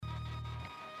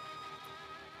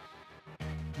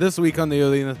This week on the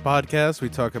Odeon podcast, we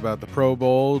talk about the Pro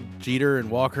Bowl, Jeter and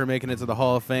Walker making it to the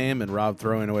Hall of Fame, and Rob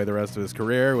throwing away the rest of his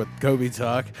career with Kobe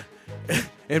talk.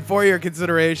 And for your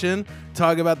consideration,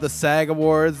 talk about the SAG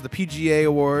Awards, the PGA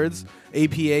Awards,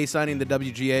 APA signing the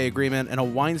WGA agreement, and a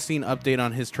Weinstein update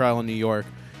on his trial in New York.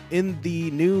 In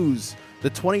the news, the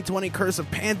 2020 curse of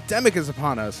pandemic is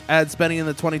upon us. Ad spending in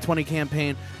the 2020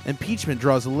 campaign. Impeachment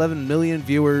draws 11 million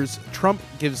viewers. Trump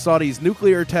gives Saudis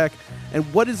nuclear tech. And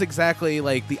what is exactly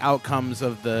like the outcomes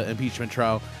of the impeachment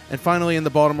trial? And finally, in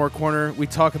the Baltimore corner, we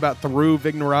talk about Thiru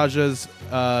Vignarajah's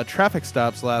traffic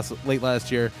stops late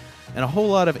last year, and a whole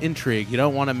lot of intrigue. You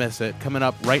don't want to miss it. Coming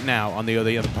up right now on the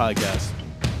Other podcast.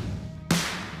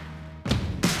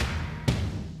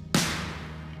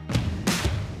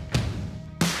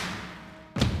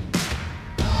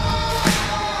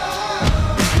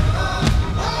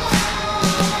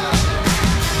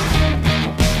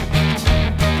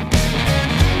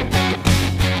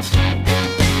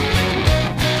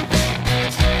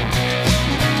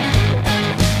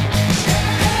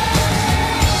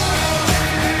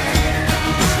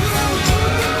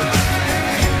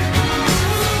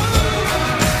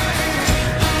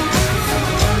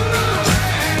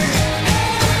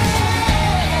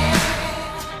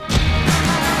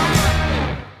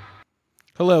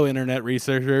 Hello, Internet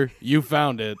researcher. You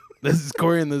found it. This is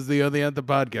Corey, and this is the Other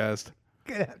podcast.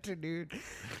 Good afternoon,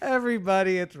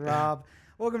 everybody. It's Rob.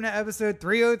 Welcome to episode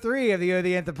 303 of the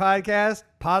Other podcast.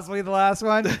 Possibly the last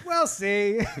one. We'll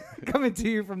see. Coming to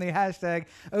you from the hashtag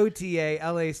OTA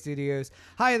LA studios,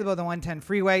 high above the 110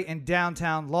 freeway in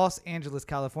downtown Los Angeles,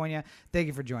 California. Thank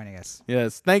you for joining us.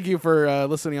 Yes, thank you for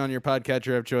listening on your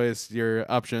podcatcher of choice,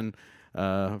 your option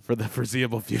for the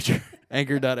foreseeable future.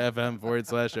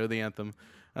 Anchor.fm/OTheAnthem,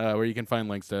 where you can find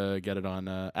links to get it on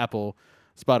Apple,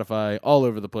 Spotify, all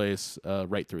over the place,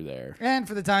 right through there. And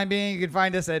for the time being, you can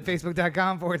find us at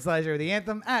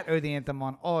Facebook.com/OTheAnthem, at OTheAnthem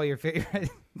on all your favorite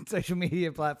social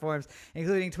media platforms,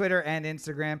 including Twitter and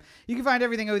Instagram. You can find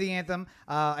everything OTheAnthem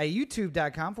at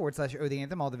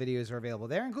YouTube.com/OTheAnthem. All the videos are available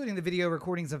there, including the video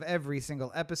recordings of every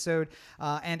single episode.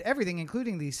 And everything,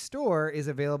 including the store, is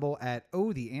available at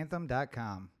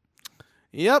OTheAnthem.com.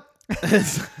 Yep.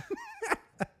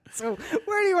 So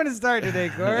where do you want to start today,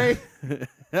 Corey?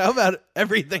 How about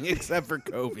everything except for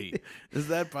Kobe? Is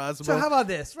that possible? So how about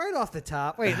this? Right off the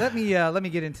top. Wait, let me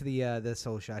get into the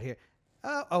soul shot here.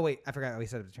 Wait, I forgot we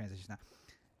set up the transitions now.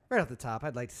 Right off the top,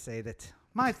 I'd like to say that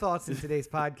my thoughts in today's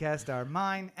podcast are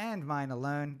mine and mine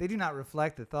alone. They do not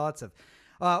reflect the thoughts of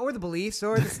or the beliefs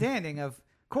or the standing of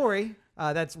Corey.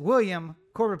 That's William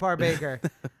Corbett Baker.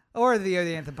 Or the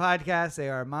Other Anthem podcast. They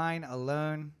are mine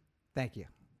alone. Thank you.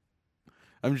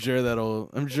 I'm sure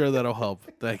that'll help.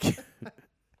 Thank you.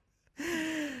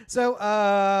 So,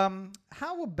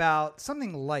 how about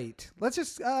something light? Let's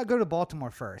just go to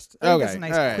Baltimore first. I think that's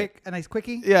a nice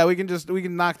quickie. Yeah, we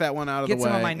can knock that one out of the way. Get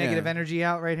some of my negative energy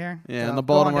out right here. Yeah, so in the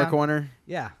Baltimore corner.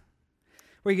 Yeah,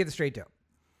 where you get the straight dope.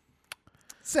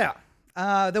 So,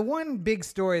 the one big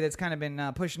story that's kind of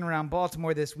been pushing around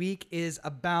Baltimore this week is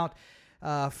about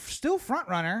still front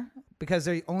runner, because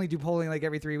they only do polling like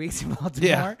every 3 weeks in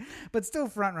Baltimore, but still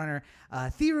front runner,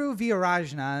 Thiru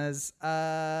Vignarajah's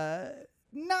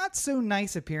not so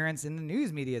nice appearance in the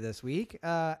news media this week.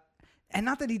 And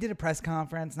not that he did a press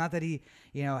conference, not that he,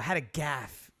 had a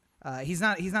gaffe. He's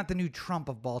not the new Trump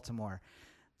of Baltimore.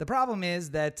 The problem is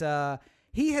that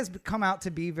he has come out to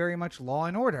be very much law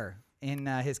and order in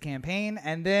his campaign,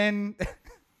 and then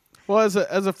Well, as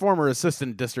a former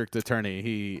assistant district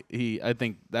attorney, I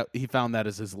think that he found that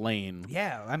as his lane.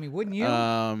 Yeah, I mean, wouldn't you?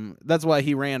 That's why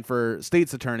he ran for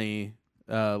state's attorney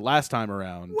last time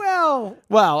around.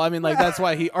 Well, I mean, like that's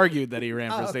why he argued that he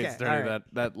ran for state's attorney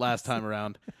that last time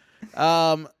around.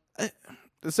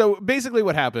 So basically,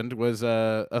 what happened was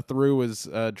a Thiru was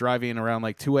driving around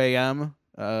like 2 a.m.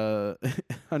 On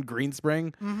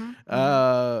Greenspring,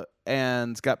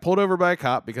 and got pulled over by a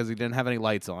cop because he didn't have any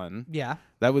lights on. Yeah.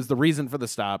 That was the reason for the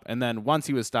stop. And then once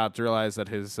he was stopped, realized that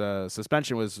his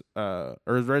suspension was, or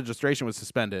his registration was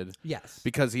suspended. Yes.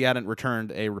 Because he hadn't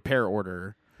returned a repair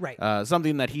order. Right.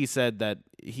 Something that he said that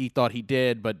he thought he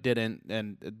did, but didn't.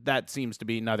 And that seems to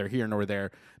be neither here nor there.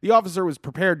 The officer was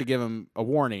prepared to give him a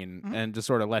warning and just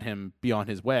sort of let him be on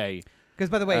his way. Because,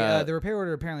 by the way, the repair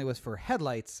order apparently was for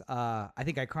headlights. I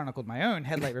think I chronicled my own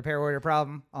headlight repair order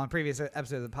problem on previous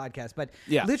episodes of the podcast. But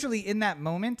literally in that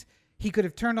moment, he could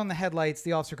have turned on the headlights.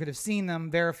 The officer could have seen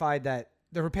them, verified that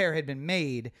the repair had been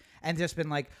made, and just been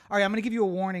like, all right, I'm going to give you a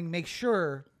warning. Make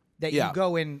sure that you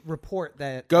go and report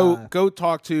that. Go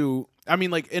talk to, I mean,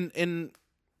 like in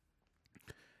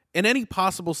any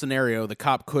possible scenario, the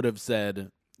cop could have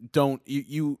said, don't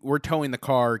you were towing the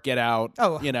car, get out,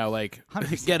 Oh, you know, like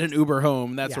 100%. get an Uber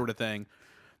home, that Yeah. sort of thing.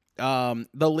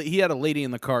 He had a lady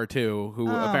in the car too who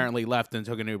apparently left and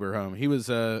took an Uber home.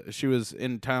 She was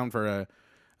in town for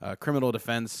a criminal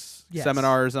defense Yes.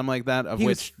 seminar or something like that, of He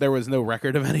which there was no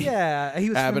record of any. Yeah, he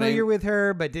was happening. familiar with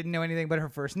her, but didn't know anything but her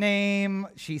first name.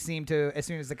 She seemed to, as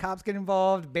soon as the cops get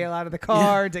involved, bail out of the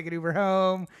car, take an Uber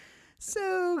home.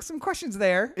 So some questions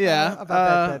there, Yeah,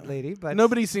 about that lady. But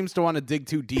Nobody seems to want to dig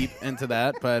too deep into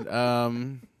that, but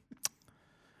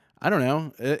I don't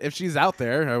know if she's out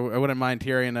there. I wouldn't mind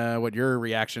hearing what your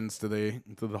reactions to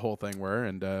the whole thing were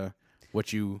and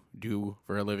what you do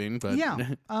for a living. But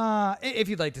yeah, if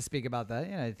you'd like to speak about that,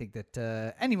 I think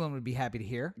that anyone would be happy to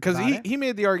hear. because about he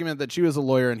made the argument that she was a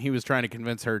lawyer and he was trying to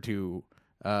convince her to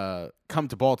come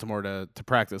to Baltimore to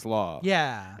practice law.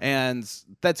 Yeah. And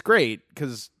that's great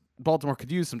because Baltimore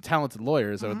could use some talented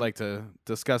lawyers. I would like to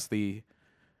discuss the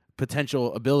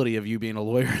potential ability of you being a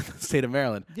lawyer in the state of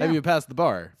Maryland. Yeah. Have you passed the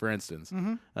bar, for instance?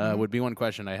 Would be one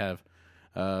question I have.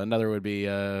 Another would be,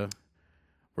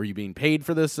 were you being paid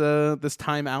for this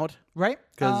time out? Right.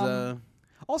 Because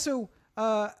Also,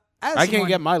 as I can't someone-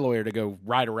 get my lawyer to go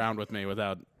ride around with me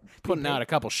without putting out a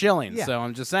couple shillings. Yeah. So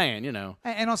I'm just saying,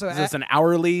 and also is this an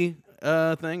hourly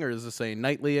thing or is this a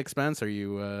nightly expense? Are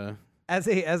you as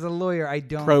a lawyer, I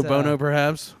don't pro bono,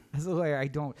 perhaps? As a lawyer, I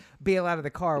don't bail out of the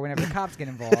car whenever the cops get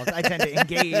involved. I tend to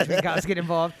engage when cops get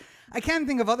involved. I can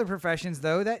think of other professions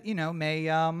though that May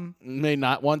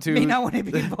not want to. may not want to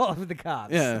be involved with the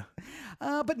cops. Yeah.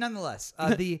 But nonetheless,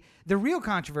 the real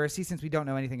controversy, since we don't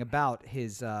know anything about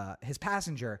his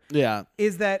passenger, Yeah.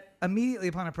 is that immediately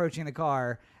upon approaching the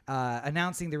car,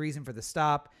 announcing the reason for the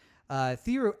stop,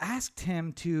 Theroux asked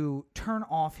him to turn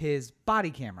off his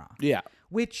body camera. Yeah.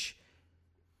 Which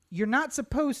you're not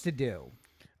supposed to do.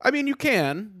 I mean, you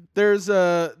can. There's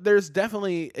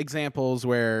definitely examples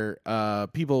where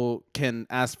people can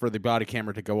ask for the body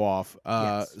camera to go off.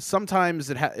 Yes. Sometimes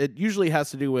it usually has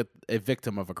to do with a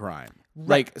victim of a crime. Right.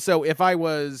 Like, so if I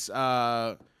was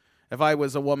a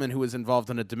woman who was involved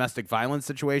in a domestic violence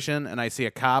situation and I see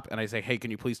a cop and I say, "Hey,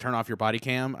 can you please turn off your body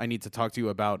cam? I need to talk to you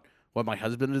about what my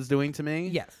husband is doing to me."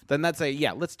 Yes. Then that's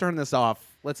let's turn this off.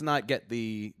 Let's not get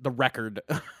the record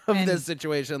of And this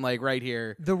situation like right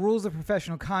here. The rules of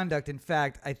professional conduct, in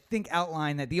fact, I think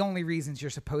outline that the only reasons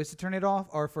you're supposed to turn it off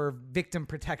are for victim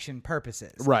protection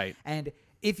purposes. Right. And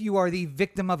if you are the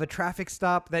victim of a traffic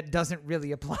stop, that doesn't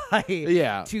really apply to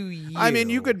you. I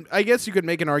mean, I guess you could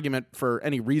make an argument for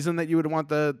any reason that you would want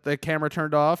the camera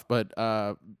turned off, but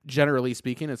generally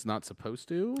speaking, it's not supposed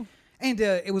to. And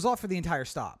it was off for the entire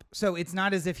stop. So it's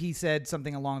not as if he said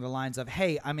something along the lines of,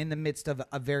 "Hey, I'm in the midst of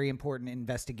a very important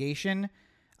investigation.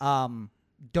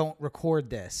 Don't record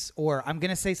this." Or, "I'm going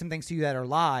to say some things to you that are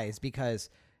lies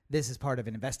because this is part of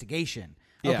an investigation."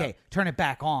 Yeah. Okay, turn it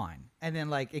back on. And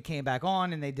then, it came back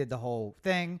on and they did the whole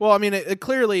thing. Well, I mean, it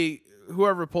clearly,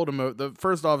 whoever pulled him over, the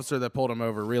first officer that pulled him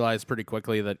over realized pretty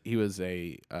quickly that he was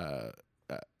a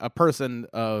person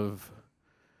of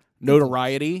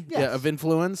notoriety, Yes. of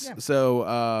influence. Yeah.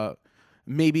 So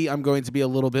maybe I'm going to be a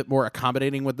little bit more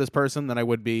accommodating with this person than I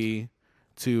would be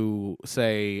to,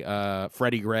 say,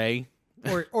 Freddie Gray.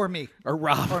 Or me. Or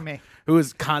Rob. Or me. Who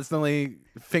is constantly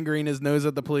fingering his nose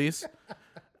at the police.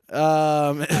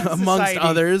 Amongst Society.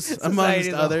 others. Society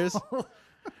as a others.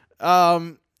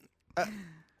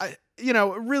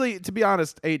 Really, to be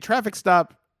honest, a traffic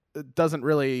stop doesn't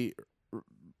really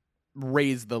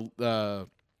raise the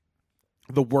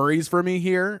worries for me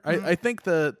here. Mm-hmm. I think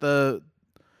the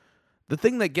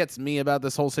thing that gets me about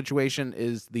this whole situation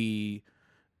is the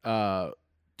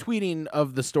tweeting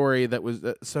of the story that was.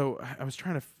 So I was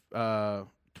trying to.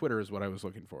 Twitter is what I was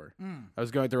looking for. I was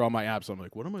going through all my apps. I'm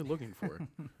like, what am I looking for?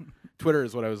 Twitter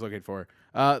is what I was looking for.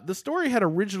 The story had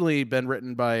originally been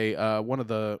written by one of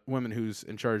the women who's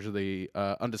in charge of the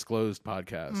Undisclosed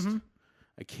podcast. Mm-hmm.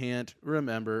 I can't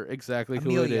remember exactly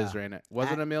who it Amelia. is right now. Was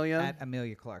it Amelia? At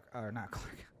Amelia Clark. Or not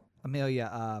Clark.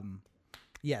 Amelia,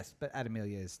 yes, but at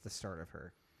Amelia is the start of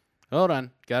her. Hold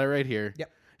on. Got it right here.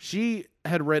 Yep. She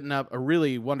had written up a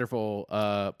really wonderful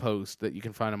post that you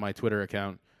can find on my Twitter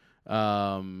account.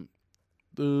 That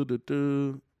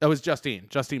was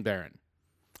Justine Barron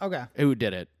Okay. who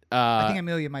did it. I think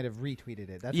Amelia might have retweeted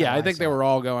it. That's Yeah, how I think they saw were it.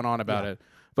 all going on about it.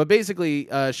 But basically,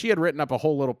 she had written up a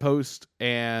whole little post,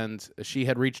 and she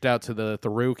had reached out to the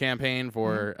Theroux campaign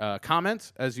for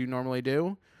comment, as you normally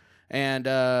do, and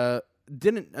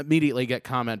didn't immediately get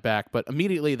comment back, but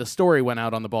immediately the story went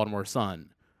out on the Baltimore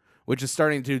Sun, which is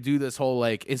starting to do this whole,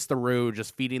 is Theroux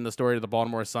just feeding the story to the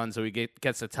Baltimore Sun so he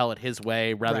gets to tell it his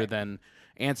way rather Right. than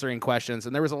answering questions.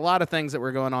 And there was a lot of things that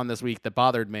were going on this week that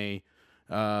bothered me.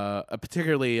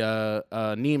 particularly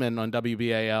Neiman on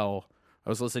WBAL. I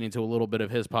was listening to a little bit of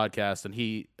his podcast, and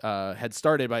he had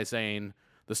started by saying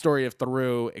the story of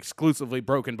Theroux exclusively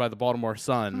broken by the Baltimore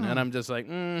Sun, and I'm just like,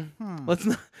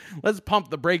 let's pump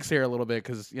the brakes here a little bit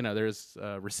because there's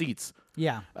receipts.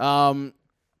 Yeah.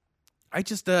 I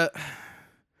just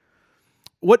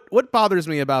what bothers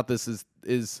me about this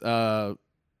is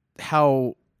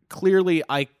how clearly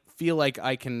I feel like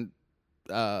I can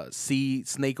see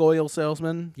snake oil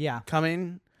salesman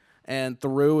coming, and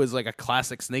Theroux is like a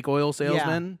classic snake oil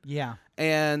salesman. Yeah.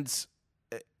 And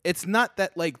it's not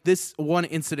that like this one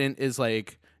incident is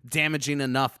like damaging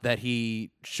enough that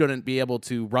he shouldn't be able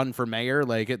to run for mayor.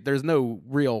 Like there's no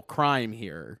real crime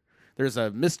here. There's a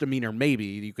misdemeanor maybe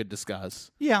you could discuss.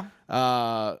 Yeah.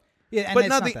 Yeah, but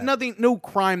nothing, no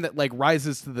crime that like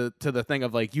rises to the thing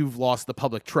of like you've lost the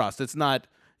public trust. It's not,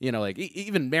 like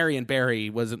even Marion Barry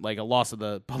wasn't like a loss of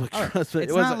the public trust.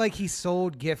 It's not like he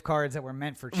sold gift cards that were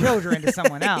meant for children to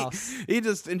someone else. He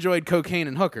just enjoyed cocaine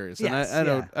and hookers, yes,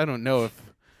 and I don't know if,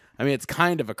 I mean, it's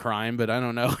kind of a crime, but I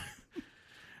don't know.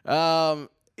 I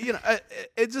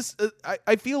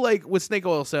feel like with snake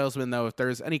oil salesmen, though, if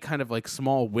there's any kind of like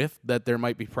small whiff that there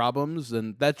might be problems,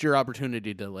 then that's your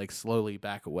opportunity to like slowly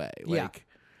back away. Like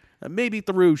maybe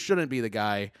Theroux shouldn't be the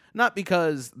guy, not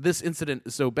because this incident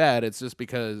is so bad. It's just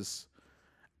because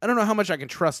I don't know how much I can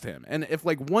trust him. And if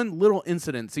like one little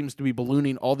incident seems to be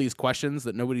ballooning all these questions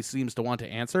that nobody seems to want to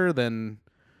answer, then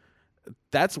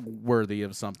that's worthy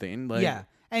of something. Like, yeah.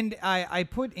 And I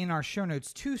put in our show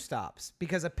notes 2 stops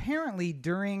because apparently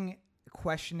during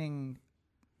questioning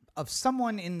of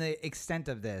someone in the extent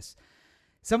of this,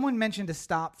 someone mentioned a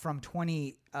stop from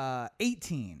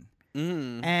 2018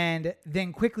 and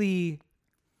then quickly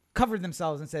covered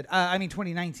themselves and said,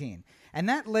 2019. And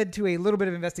that led to a little bit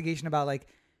of investigation about like,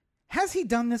 has he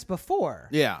done this before?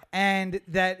 Yeah. And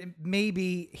that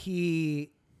maybe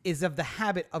he is of the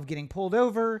habit of getting pulled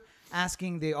over,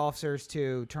 asking the officers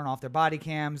to turn off their body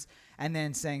cams, and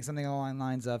then saying something along the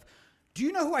lines of, do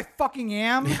you know who I fucking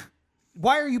am?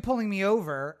 Why are you pulling me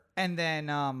over? And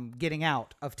then getting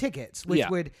out of tickets, which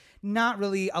would not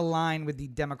really align with the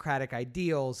democratic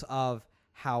ideals of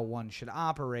how one should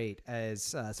operate as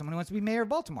someone who wants to be mayor of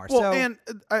Baltimore. Well, and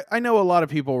I know a lot of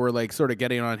people were like sort of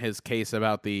getting on his case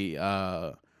about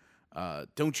the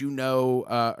don't you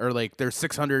know, or like there's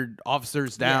 600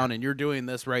 officers down and you're doing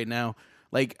this right now.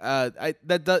 Like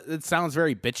it sounds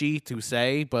very bitchy to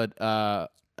say, but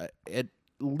it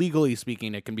legally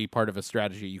speaking, it can be part of a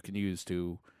strategy you can use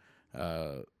to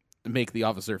make the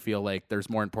officer feel like there's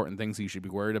more important things he should be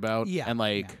worried about. Yeah, and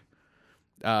like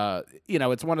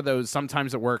it's one of those.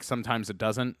 Sometimes it works, sometimes it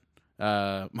doesn't.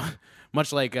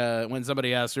 Much like when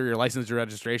somebody asks for your license or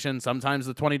registration, sometimes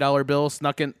the $20 bill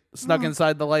snuck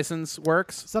inside the license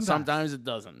works. Sometimes it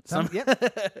doesn't.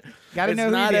 Gotta know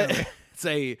who you're dealing with.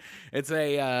 It's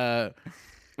a.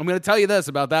 I'm going to tell you this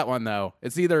about that one though.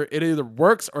 It either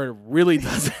works or it really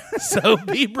doesn't. So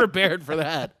be prepared for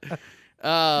that.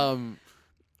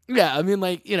 Yeah, I mean,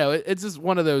 like, it's just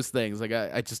one of those things. Like,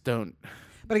 I just don't.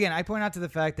 But again, I point out to the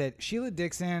fact that Sheila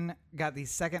Dixon got the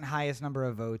second highest number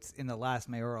of votes in the last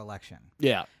mayoral election.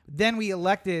 Yeah. Then we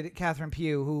elected Catherine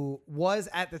Pugh, who was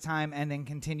at the time and then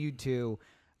continued to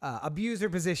abuse her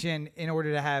position in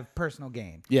order to have personal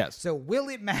gain. Yes. So will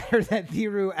it matter that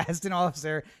Theroux asked an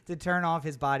officer to turn off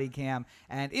his body cam?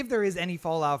 And if there is any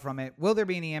fallout from it, will there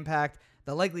be any impact?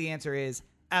 The likely answer is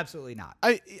absolutely not.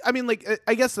 I mean, like,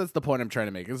 I guess that's the point I'm trying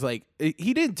to make. It's like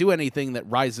he didn't do anything that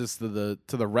rises to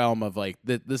the realm of like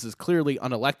that. This is clearly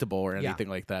unelectable or anything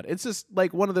like that. It's just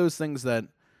like one of those things that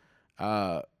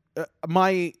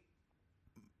my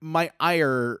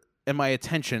ire and my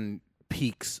attention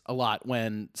peaks a lot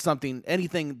when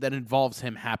anything that involves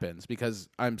him happens because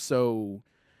I'm so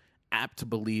apt to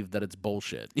believe that it's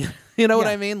bullshit. You know what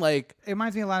I mean? Like, it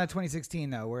reminds me a lot of 2016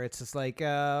 though, where it's just like,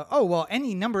 oh well,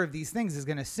 any number of these things is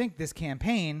going to sink this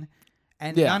campaign,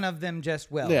 and none of them just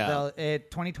will. Yeah.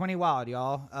 2020 wild,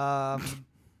 y'all.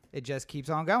 It just keeps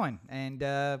on going,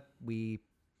 and we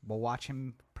will watch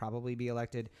him probably be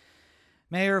elected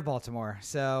mayor of Baltimore.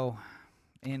 So,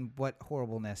 in what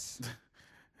horribleness,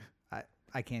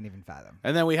 I can't even fathom.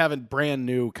 And then we have a brand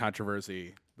new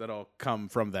controversy that'll come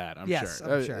from that, I'm yes, sure.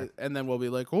 I'm sure. And then we'll be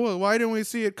like, well, why didn't we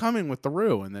see it coming with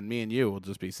Theroux? And then me and you will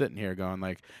just be sitting here going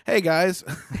like, hey, guys.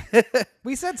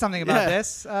 We said something about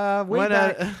this way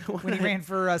back when he ran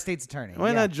for state's attorney.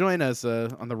 Why not join us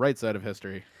on the right side of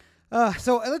history?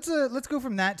 So let's go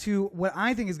from that to what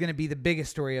I think is going to be the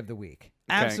biggest story of the week.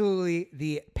 Okay. Absolutely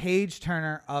the page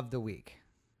turner of the week.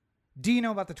 Do you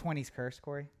know about the 20s curse,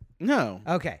 Corey? No.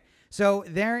 Okay. So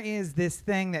there is this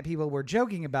thing that people were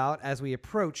joking about as we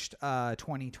approached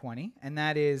 2020, and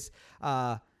that is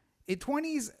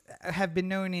 20s have been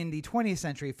known in the 20th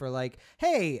century for like,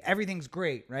 hey, everything's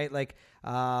great, right? Like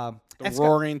The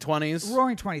Roaring 20s.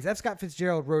 Roaring 20s. F. Scott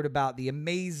Fitzgerald wrote about the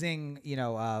amazing,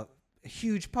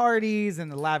 huge parties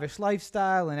and the lavish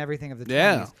lifestyle and everything of the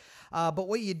 20s. Yeah. But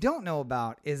what you don't know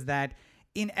about is that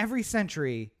in every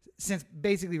century since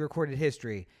basically recorded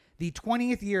history, the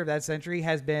 20th year of that century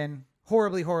has been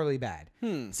horribly, horribly bad.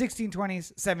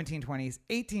 1620s, 1720s,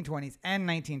 1820s, and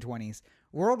 1920s.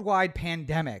 Worldwide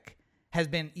pandemic has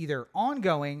been either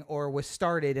ongoing or was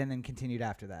started and then continued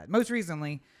after that. Most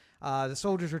recently, the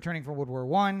soldiers returning from World War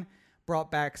I brought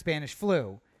back Spanish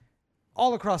flu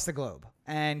all across the globe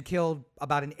and killed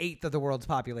about an eighth of the world's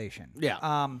population.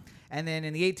 Yeah. And then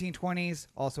in the 1820s,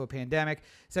 also a pandemic.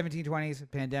 1720s,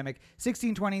 pandemic.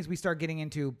 1620s, we start getting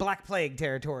into Black Plague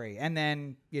territory. And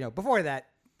then, before that,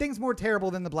 things more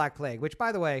terrible than the Black Plague, which,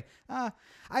 by the way, I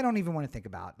don't even want to think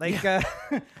about. Like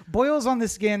boils on the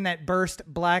skin that burst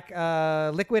black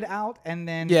liquid out and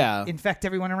then infect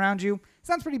everyone around you.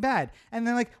 Sounds pretty bad. And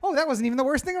then like, oh, that wasn't even the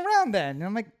worst thing around then. And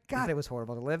I'm like, God, it was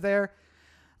horrible to live there.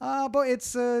 But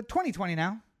it's 2020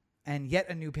 now, and yet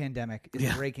a new pandemic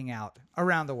is breaking out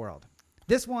around the world.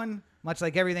 This one, much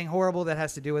like everything horrible that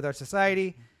has to do with our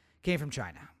society, came from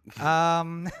China.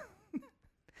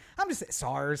 I'm just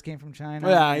SARS came from China.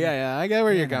 Yeah. I get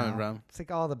where you're coming from. It's like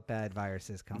all the bad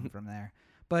viruses come from there.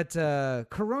 But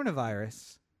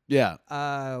coronavirus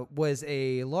was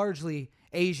a largely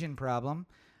Asian problem.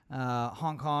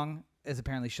 Hong Kong is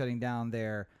apparently shutting down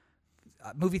their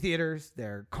movie theaters,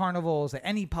 their carnivals,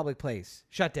 any public place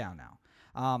shut down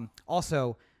now.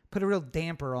 Also, put a real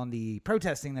damper on the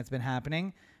protesting that's been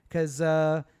happening because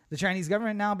the Chinese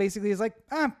government now basically is like,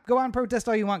 go out and protest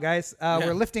all you want, guys.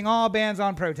 We're lifting all bans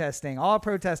on protesting. All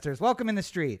protesters, welcome in the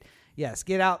street. Yes,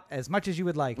 get out as much as you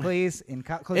would like, please.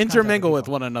 Intermingle with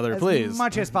one another, please. As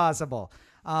much as possible.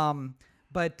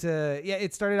 But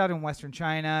it started out in Western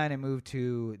China and it moved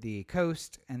to the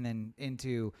coast and then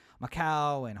into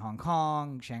Macau and Hong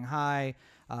Kong, Shanghai,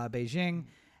 Beijing.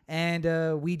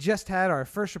 And we just had our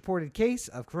first reported case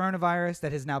of coronavirus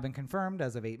that has now been confirmed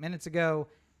as of 8 minutes ago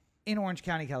in Orange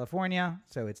County, California.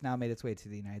 So it's now made its way to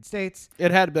the United States.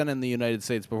 It had been in the United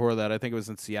States before that. I think it was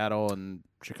in Seattle and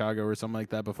Chicago or something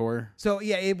like that before. So,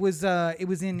 yeah, it was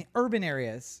in urban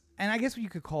areas. And I guess you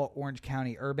could call Orange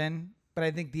County urban. But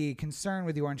I think the concern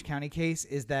with the Orange County case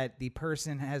is that the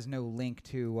person has no link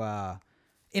to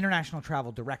international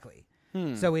travel directly.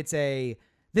 So it's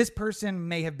this person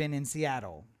may have been in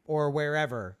Seattle or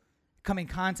wherever, come in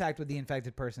contact with the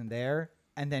infected person there,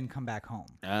 and then come back home,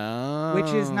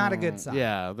 which is not a good sign.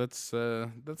 Yeah, that's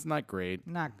not great.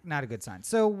 Not a good sign.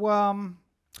 So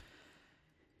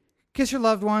kiss your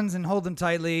loved ones and hold them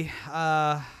tightly.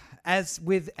 As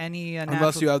with any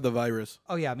unless you have the virus.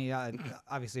 Oh, yeah. I mean,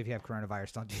 obviously, if you have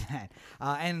coronavirus, don't do that.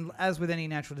 And as with any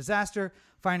natural disaster,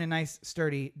 find a nice,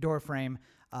 sturdy door frame.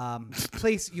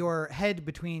 Place your head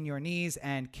between your knees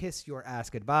and kiss your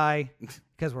ass goodbye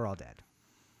because we're all dead.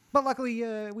 But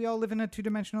luckily, we all live in a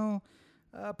two-dimensional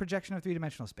projection of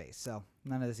three-dimensional space, so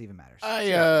none of this even matters.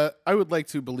 I would like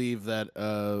to believe that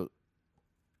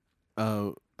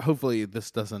hopefully this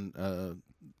doesn't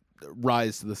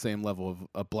rise to the same level of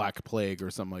a Black Plague or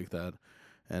something like that,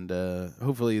 and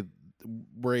hopefully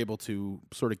we're able to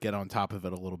sort of get on top of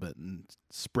it a little bit and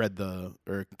spread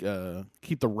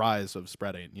keep the rise of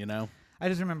spreading. I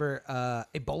just remember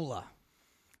Ebola.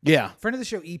 Yeah, friend of the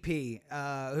show EP,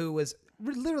 who was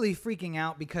literally freaking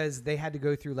out because they had to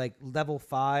go through like level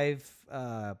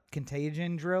 5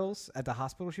 contagion drills at the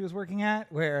hospital she was working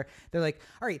at, where they're like,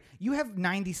 all right, you have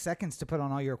 90 seconds to put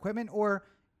on all your equipment or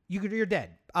you're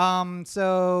dead.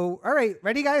 So, all right,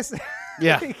 ready, guys?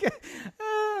 Yeah.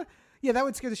 Yeah, that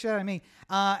would scare the shit out of me.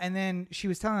 And then she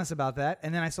was telling us about that.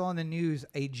 And then I saw on the news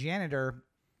a janitor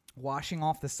washing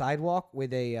off the sidewalk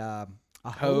with a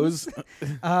hose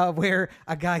where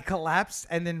a guy collapsed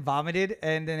and then vomited.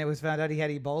 And then it was found out he had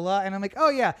Ebola. And I'm like, oh,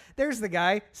 yeah, there's the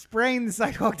guy spraying the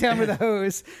sidewalk down with a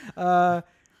hose.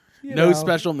 No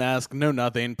special mask, no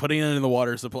nothing. Putting it in the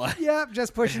water supply. Yep,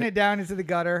 just pushing it down into the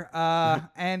gutter.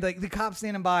 And like the cops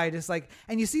standing by, just like,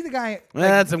 and you see the guy.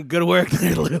 That's some good work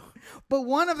there, Lou. But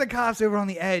one of the cops over on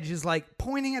the edge is like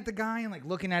pointing at the guy and like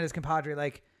looking at his compadre,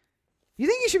 like, you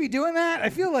think you should be doing that? I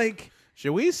feel like.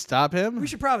 Should we stop him? We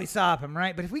should probably stop him,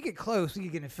 right? But if we get close, we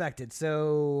could get infected.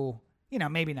 So,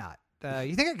 maybe not.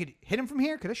 You think I could hit him from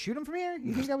here? Could I shoot him from here?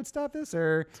 You think that would stop this?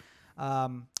 Or,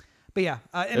 but yeah.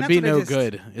 And it'd be no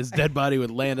good. His dead body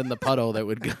would land in the puddle that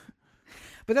would go.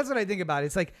 But that's what I think about.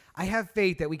 It's like, I have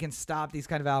faith that we can stop these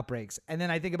kind of outbreaks. And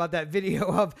then I think about that video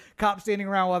of cops standing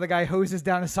around while the guy hoses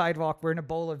down a sidewalk where an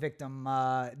Ebola victim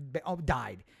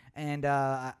died. And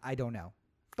I don't know.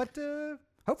 But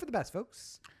hope for the best,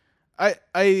 folks.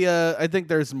 I think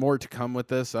there's more to come with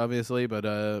this, obviously, but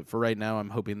for right now, I'm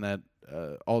hoping that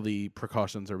all the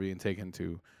precautions are being taken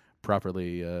to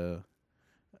properly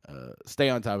stay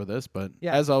on top of this. But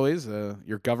as always,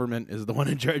 your government is the one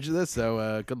in charge of this,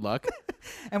 so good luck.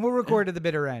 And we'll record to the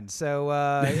bitter end. So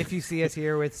if you see us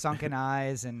here with sunken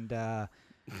eyes and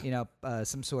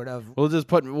some sort of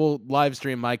we'll live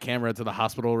stream my camera to the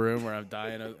hospital room where I'm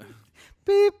dying of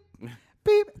beep.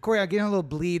 Beep. Corey, I'm getting a little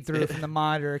bleed through from the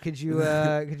monitor. Could you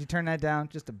turn that down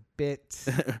just a bit?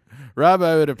 Rob,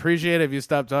 I would appreciate it if you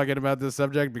stopped talking about this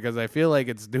subject because I feel like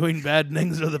it's doing bad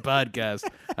things for the podcast.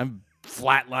 I'm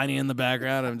flatlining in the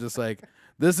background. I'm just like,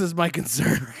 this is my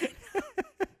concern.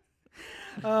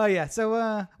 Yeah.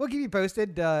 So we'll keep you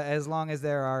posted as long as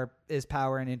there is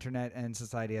power and internet and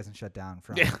society hasn't shut down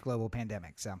from a global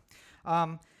pandemic. So,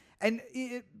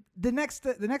 the next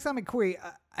topic, Corey,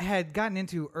 I had gotten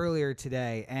into earlier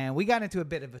today, and we got into a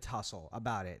bit of a tussle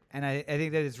about it, and I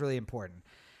think that is really important.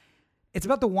 It's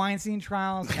about the Weinstein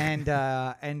trials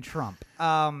and Trump,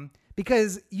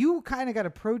 because you kind of got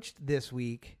approached this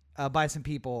week by some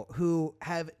people who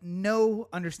have no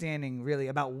understanding really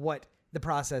about what the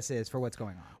process is for what's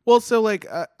going on. Well, so like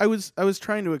I was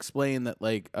trying to explain that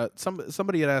like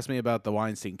somebody had asked me about the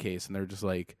Weinstein case, and they're just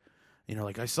like,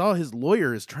 like I saw his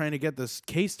lawyers trying to get this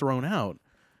case thrown out.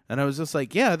 And I was just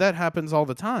like, yeah, that happens all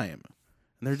the time.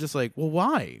 And they're just like, well,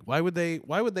 why? Why would they,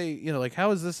 like,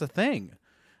 how is this a thing?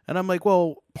 And I'm like,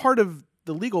 well, part of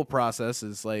the legal process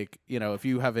is like, if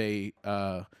you have a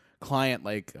client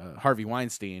like Harvey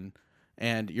Weinstein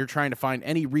and you're trying to find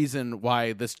any reason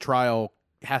why this trial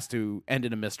has to end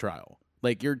in a mistrial,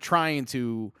 like you're trying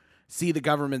to see the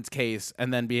government's case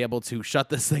and then be able to shut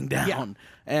this thing down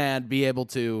and be able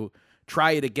to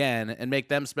try it again and make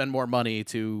them spend more money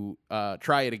to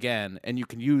try it again, and you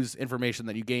can use information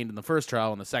that you gained in the first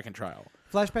trial in the second trial.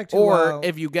 Flashback to... Or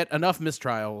if you get enough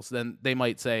mistrials, then they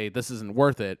might say this isn't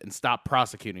worth it and stop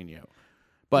prosecuting you.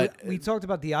 But we talked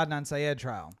about the Adnan Syed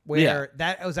trial, where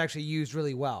that was actually used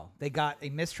really well. They got a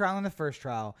mistrial in the first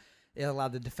trial. It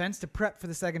allowed the defense to prep for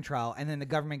the second trial, and then the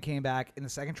government came back in the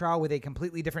second trial with a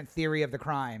completely different theory of the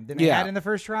crime than they had in the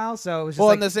first trial. So it was just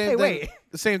and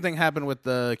the same thing happened with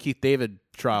the Keith David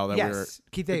trial.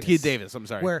 Keith Davis. I'm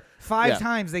sorry. Where 5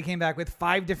 times they came back with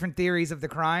 5 different theories of the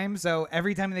crime. So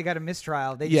every time they got a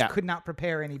mistrial, they just could not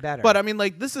prepare any better. But I mean,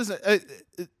 like this is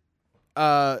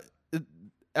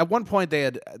at one point they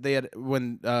had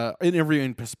when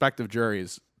interviewing prospective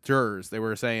jurors, they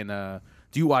were saying,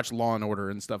 do you watch Law and Order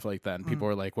and stuff like that? And people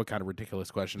are like, what kind of ridiculous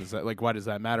question is that? Like, why does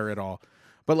that matter at all?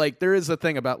 But like, there is a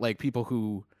thing about like people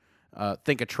who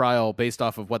think a trial based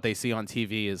off of what they see on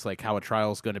TV is like how a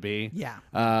trial is going to be.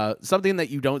 Yeah. Something that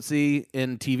you don't see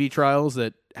in TV trials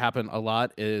that happen a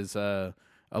lot is a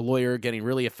lawyer getting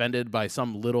really offended by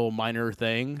some little minor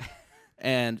thing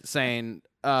and saying,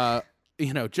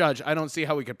 Judge, I don't see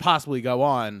how we could possibly go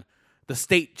on. The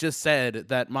state just said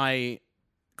that my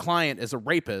client is a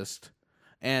rapist.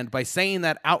 And by saying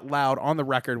that out loud on the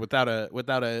record without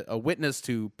a witness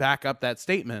to back up that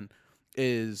statement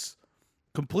is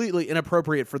completely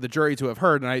inappropriate for the jury to have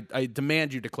heard. And I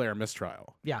demand you declare a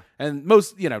mistrial. Yeah. And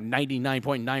most,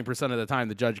 99.9% of the time,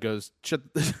 the judge goes,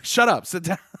 shut up, sit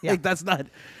down. Yeah. Like, that's not, and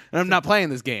I'm not playing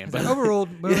this game. But overruled,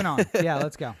 moving on. Yeah,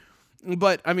 let's go.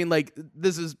 But I mean, like,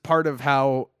 this is part of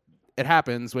how it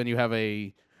happens when you have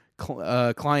a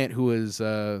client who is,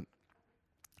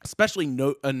 especially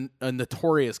a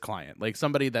notorious client, like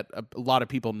somebody that a lot of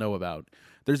people know about.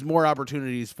 There's more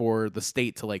opportunities for the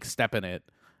state to like step in it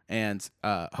and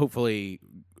hopefully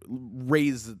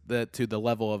raise that to the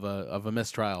level of a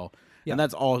mistrial. Yeah. And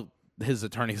that's all his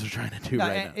attorneys are trying to do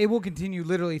right now. It will continue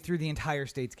literally through the entire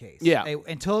state's case. Yeah.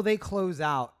 Until they close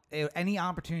out any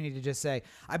opportunity to just say,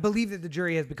 I believe that the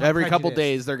jury has become every prejudiced. Couple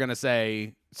days they're going to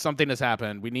say something has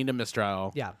happened. We need a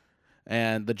mistrial. Yeah.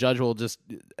 And the judge will just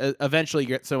eventually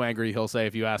get so angry he'll say,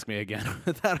 if you ask me again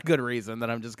without a good reason, then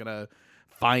I'm just going to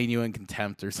fine you in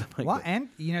contempt or something like that.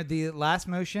 And, the last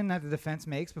motion that the defense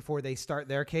makes before they start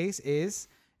their case is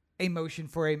a motion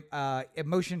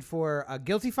for a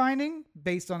guilty finding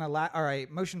based on a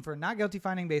motion for not guilty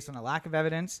finding based on a lack of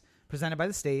evidence presented by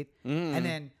the state, and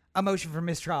then a motion for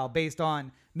mistrial based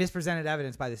on mispresented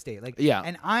evidence by the state.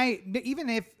 And even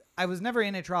if I was never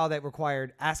in a trial that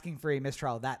required asking for a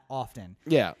mistrial that often.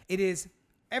 Yeah. It is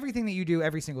everything that you do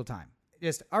every single time.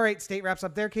 just, all right, state wraps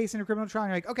up their case in a criminal trial.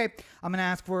 And you're like, okay, I'm going to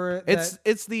ask for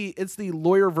it's the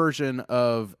lawyer version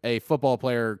of a football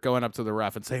player going up to the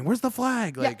ref and saying, "Where's the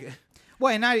flag?" Like,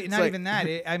 well, and not like, even that.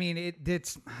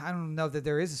 It's I don't know that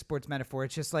there is a sports metaphor.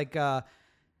 It's just like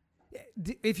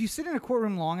if you sit in a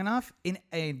courtroom long enough, and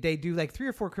they do like 3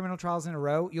 or 4 criminal trials in a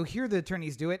row, you'll hear the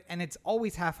attorneys do it, and it's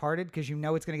always half-hearted because you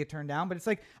know it's going to get turned down. But it's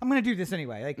like, I'm going to do this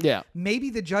anyway. Like, maybe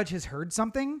the judge has heard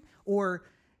something, or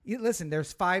listen,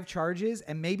 there's 5 charges,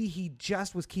 and maybe he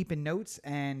just was keeping notes,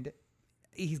 and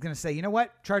he's going to say, you know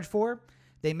what, charge 4,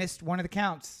 they missed one of the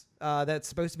counts that's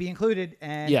supposed to be included,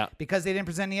 and because they didn't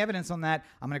present any evidence on that,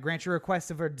 I'm going to grant your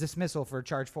request of a dismissal for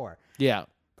charge 4. Yeah.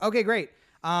 Okay, great.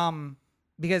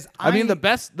 Because I mean, the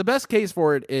best case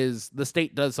for it is the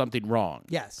state does something wrong.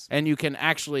 Yes. And you can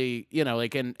actually,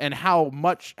 like, and how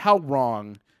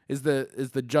wrong is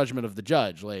the judgment of the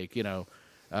judge. Like,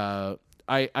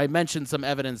 I mentioned some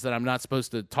evidence that I'm not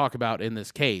supposed to talk about in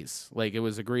this case. Like, it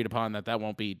was agreed upon that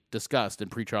won't be discussed in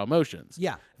pretrial motions.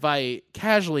 Yeah. If I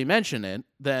casually mention it,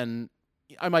 then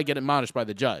I might get admonished by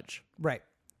the judge. Right.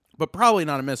 But probably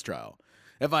not a mistrial.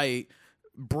 If I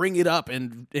bring it up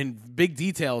in big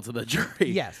detail to the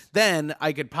jury, then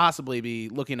I could possibly be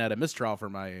looking at a mistrial for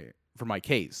my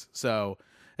case. So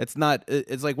it's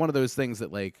like one of those things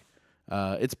that, like,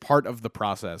 it's part of the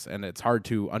process, and it's hard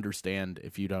to understand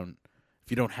if you don't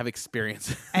have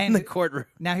experience in the courtroom.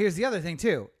 Now, here's the other thing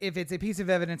too. If it's a piece of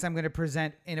evidence I'm going to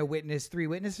present in a witness 3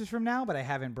 witnesses from now, but I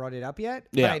haven't brought it up yet,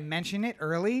 but I mention it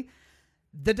early,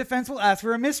 the defense will ask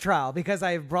for a mistrial because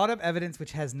I have brought up evidence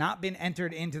which has not been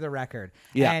entered into the record.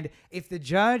 Yeah. And if the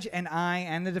judge and I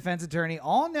and the defense attorney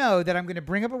all know that I'm going to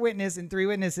bring up a witness and 3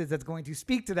 witnesses that's going to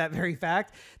speak to that very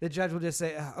fact, the judge will just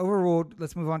say, overruled,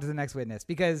 let's move on to the next witness.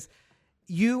 Because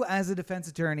you as a defense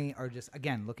attorney are just,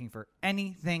 again, looking for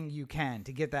anything you can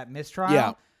to get that mistrial.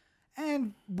 Yeah.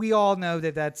 And we all know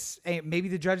that's maybe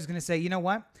the judge is going to say, you know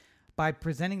what? By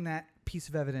presenting that piece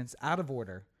of evidence out of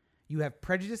order, you have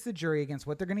prejudiced the jury against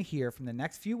what they're going to hear from the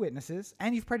next few witnesses,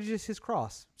 and you've prejudiced his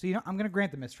cross. So, I'm going to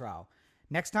grant the mistrial.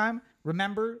 Next time,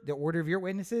 remember the order of your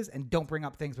witnesses and don't bring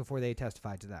up things before they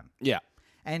testify to them. Yeah.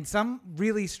 And some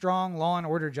really strong law and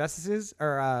order justices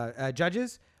or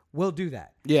judges will do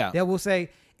that. Yeah. They will say,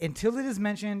 until it is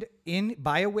mentioned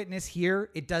by a witness here,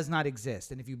 it does not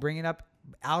exist. And if you bring it up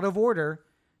out of order,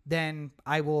 then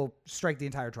I will strike the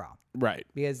entire trial. Right.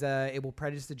 Because it will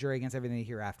prejudice the jury against everything they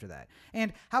hear after that.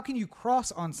 And how can you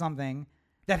cross on something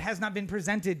that has not been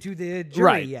presented to the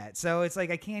jury yet? So it's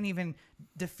like I can't even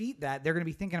defeat that. They're going to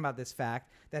be thinking about this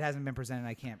fact that hasn't been presented and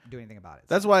I can't do anything about it.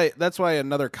 That's why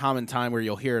another common time where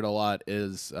you'll hear it a lot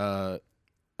is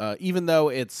even though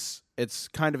it's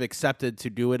kind of accepted to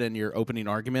do it in your opening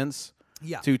arguments,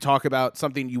 to talk about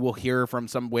something you will hear from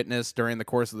some witness during the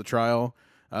course of the trial,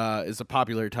 is a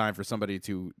popular time for somebody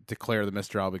to declare the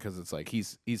mistrial because it's like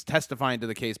he's testifying to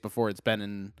the case before it's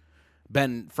been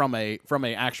from a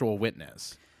actual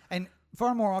witness. And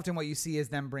far more often what you see is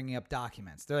them bringing up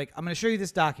documents. They're like, I'm going to show you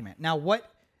this document. Now, what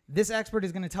this expert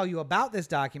is going to tell you about this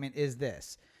document is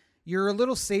this. You're a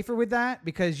little safer with that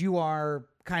because you are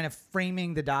kind of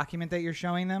framing the document that you're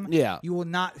showing them. Yeah. You will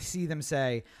not see them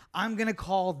say, I'm going to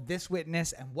call this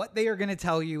witness and what they are going to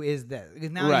tell you is this.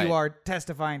 Because now you are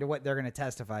testifying to what they're going to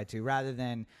testify to rather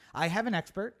than, I have an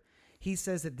expert. He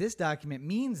says that this document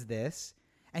means this,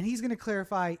 and he's going to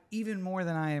clarify even more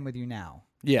than I am with you now.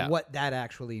 What that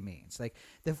actually means. Like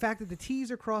the fact that the T's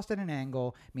are crossed at an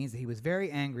angle means that he was very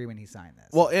angry when he signed this.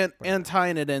 Well, and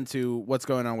tying it into what's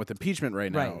going on with impeachment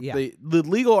right now. Right, yeah. The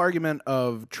legal argument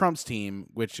of Trump's team,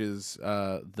 which is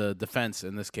the defense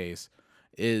in this case,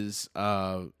 is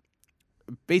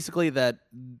basically that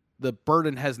the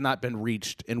burden has not been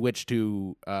reached in which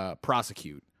to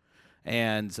prosecute,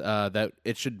 and that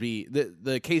it should be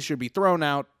the case should be thrown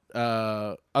out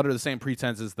under the same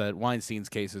pretenses that Weinstein's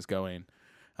case is going.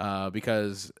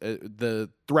 Because the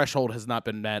threshold has not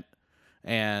been met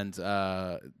and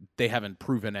they haven't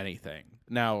proven anything.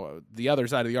 Now, the other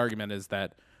side of the argument is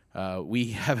that we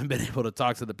haven't been able to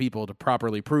talk to the people to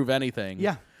properly prove anything.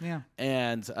 Yeah.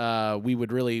 And we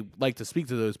would really like to speak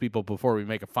to those people before we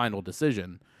make a final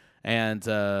decision. And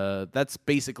that's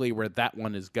basically where that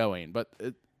one is going. But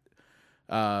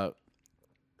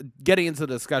getting into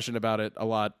the discussion about it a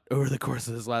lot over the course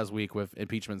of this last week with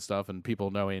impeachment stuff and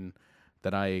people knowing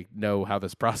that I know how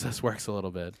this process works a little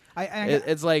bit.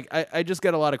 It's like I just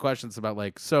get a lot of questions about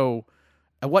like, so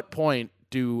at what point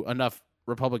do enough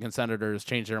Republican senators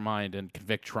change their mind and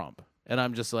convict Trump? And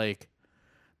I'm just like,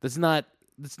 that's not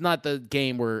the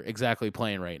game we're exactly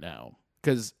playing right now.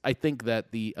 Because I think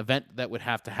that the event that would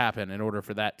have to happen in order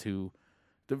for that to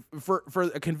For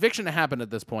a conviction to happen at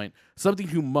this point, something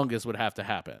humongous would have to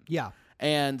happen. Yeah.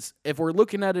 And if we're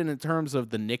looking at it in terms of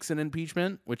the Nixon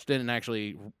impeachment, which didn't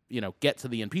actually, get to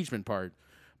the impeachment part,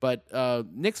 but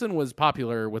Nixon was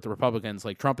popular with the Republicans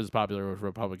like Trump is popular with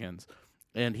Republicans,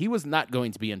 and he was not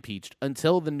going to be impeached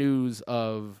until the news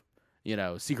of,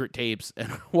 secret tapes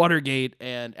and Watergate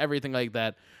and everything like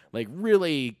that, like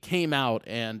really came out,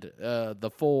 and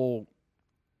the full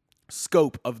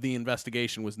scope of the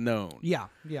investigation was known. Yeah.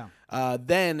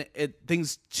 Then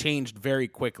things changed very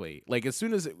quickly. Like as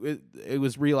soon as it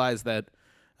was realized that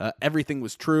everything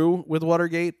was true with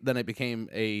Watergate, then it became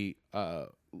a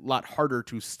lot harder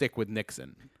to stick with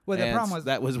Nixon. Well, the problem was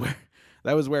that was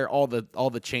where all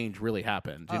the change really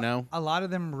happened. A lot of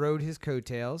them rode his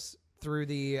coattails through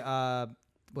the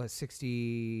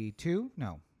 62?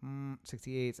 No,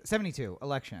 68, 72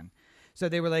 election. So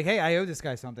they were like, hey, I owe this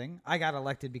guy something. I got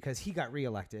elected because he got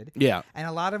reelected. Yeah. And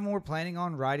a lot of them were planning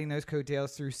on riding those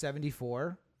coattails through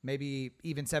 74, maybe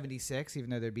even 76, even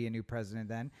though there'd be a new president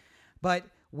then. But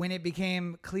when it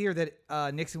became clear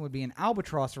that Nixon would be an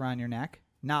albatross around your neck,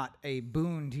 not a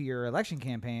boon to your election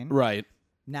campaign, right?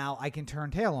 Now I can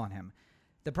turn tail on him.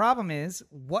 The problem is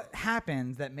what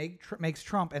happens that makes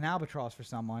Trump an albatross for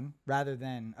someone rather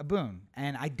than a boon.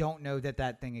 And I don't know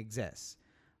that thing exists.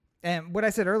 And what I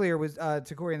said earlier was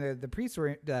to Corey in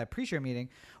the pre-show meeting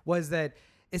was that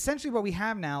essentially what we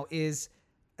have now is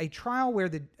a trial where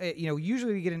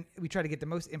usually we try to get the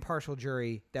most impartial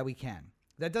jury that we can.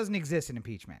 That doesn't exist in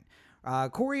impeachment.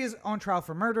 Corey is on trial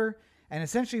for murder, and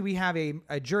essentially we have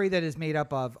a jury that is made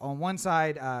up of on one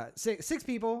side six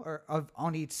people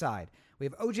on each side. We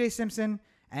have O.J. Simpson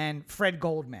and Fred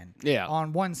Goldman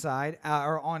on one side,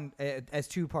 as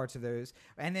two parts of those.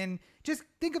 And then just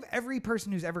think of every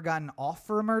person who's ever gotten off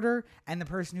for a murder and the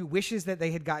person who wishes that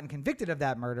they had gotten convicted of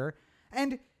that murder.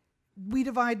 And we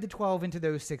divide the 12 into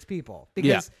those 6 people.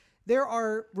 Because there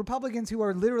are Republicans who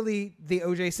are literally the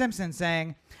O.J. Simpson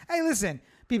saying, hey, listen,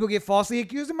 people get falsely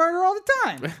accused of murder all the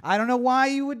time. I don't know why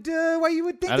you would think that he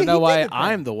did it. I don't know why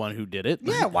I'm the one who did it.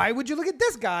 Yeah, why would you look at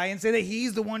this guy and say that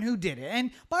he's the one who did it?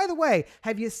 And by the way,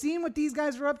 have you seen what these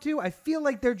guys are up to? I feel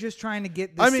like they're just trying to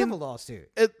get the civil lawsuit.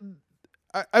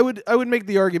 I would make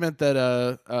the argument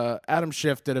that Adam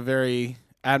Schiff did a very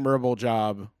admirable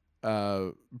job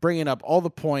bringing up all the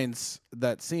points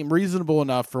that seem reasonable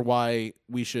enough for why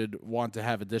we should want to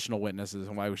have additional witnesses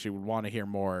and why we should want to hear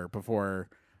more before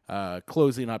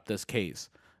closing up this case.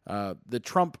 The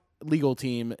Trump legal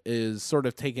team is sort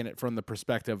of taking it from the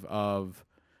perspective of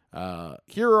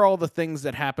here are all the things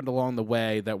that happened along the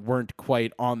way that weren't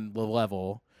quite on the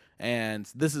level, and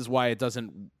this is why it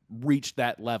doesn't reach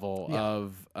that level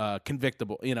of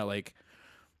convictable.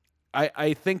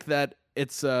 I think that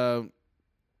it's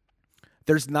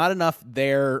there's not enough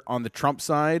there on the Trump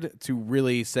side to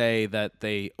really say that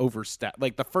they overstep.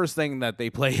 Like the first thing that they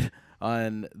played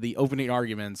on the opening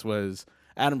arguments was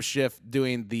Adam Schiff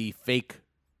doing the fake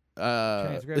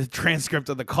transcript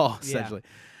of the call, essentially.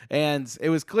 And it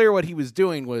was clear what he was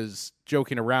doing was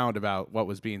joking around about what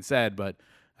was being said. But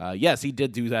yes, he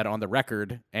did do that on the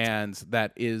record, and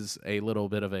that is a little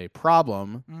bit of a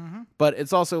problem. Mm-hmm. But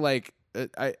it's also like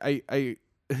it's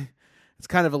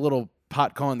kind of a little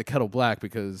pot calling the kettle black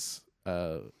because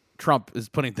Trump is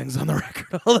putting things on the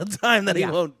record all the time that he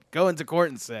won't go into court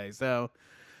and say. So,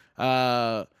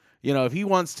 if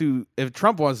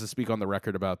Trump wants to speak on the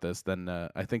record about this, then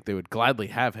I think they would gladly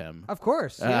have him. Of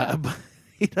course. But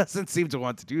he doesn't seem to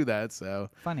want to do that. So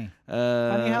funny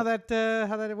how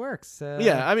that works.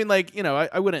 I mean,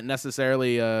 I wouldn't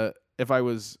necessarily, if I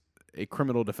was a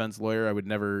criminal defense lawyer, I would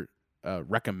never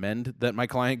recommend that my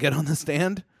client get on the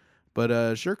stand.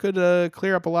 But sure could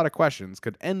clear up a lot of questions.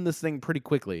 Could end this thing pretty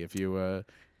quickly if you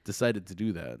decided to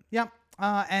do that. Yeah.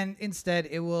 And instead,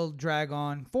 it will drag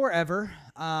on forever.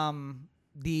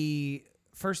 The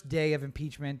first day of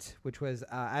impeachment, which was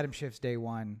Adam Schiff's day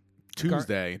one.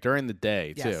 Tuesday, during the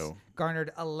day, too.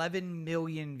 Garnered 11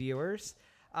 million viewers,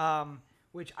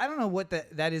 which I don't know what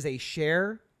that is a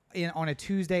share on a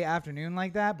Tuesday afternoon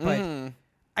like that, but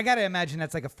I got to imagine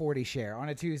that's like a 40 share on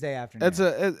a Tuesday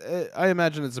afternoon. I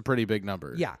imagine it's a pretty big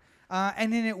number. Yeah.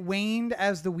 And then it waned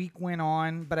as the week went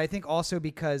on, but I think also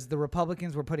because the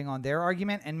Republicans were putting on their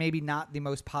argument and maybe not the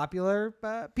most popular,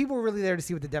 but people were really there to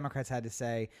see what the Democrats had to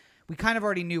say. We kind of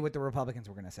already knew what the Republicans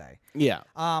were going to say. Yeah.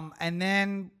 And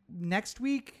then next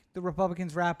week, the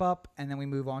Republicans wrap up, and then we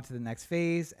move on to the next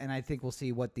phase, and I think we'll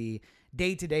see what the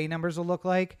day-to-day numbers will look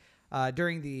like.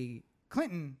 During the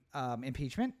Clinton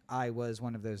impeachment, I was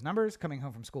one of those numbers, coming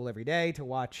home from school every day to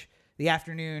watch the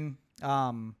afternoon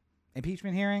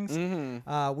impeachment hearings,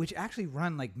 Mm-hmm. which actually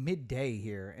run like midday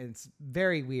here. It's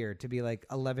very weird to be like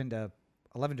 11 to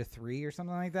 3 or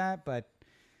something like that. But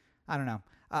I don't know.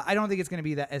 I don't think it's going to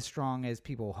be that as strong as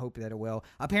people hope that it will.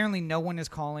 Apparently, no one is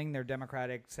calling their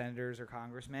Democratic senators or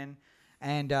congressmen,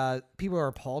 and people are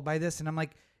appalled by this. And I'm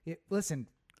like, listen,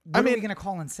 what are we going to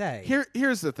call and say?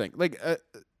 Here's the thing. Like,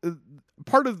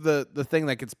 part of the thing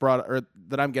that gets brought, or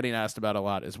that I'm getting asked about a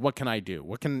lot, is what can I do?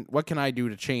 What can I do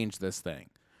to change this thing?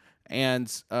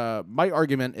 And my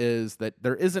argument is that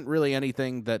there isn't really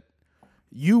anything that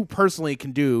you personally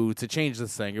can do to change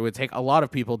this thing. It would take a lot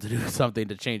of people to do something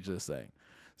to change this thing.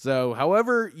 So,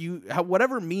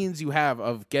 whatever means you have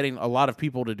of getting a lot of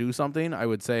people to do something, I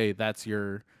would say that's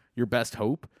your best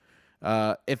hope.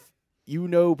 If you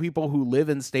know people who live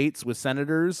in states with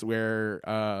senators where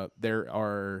there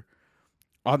are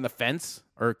on the fence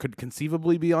or could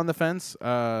conceivably be on the fence,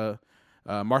 Martha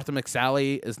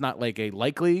McSally is not like a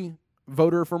likely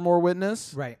voter for more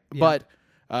witness, Right. Yeah.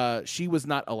 but she was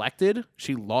not elected.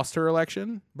 She lost her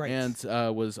election, Right.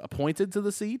 and was appointed to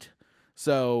the seat.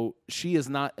 So she is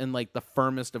not in like the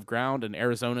firmest of ground, and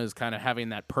Arizona is kind of having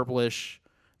that purplish.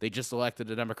 They just elected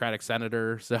a Democratic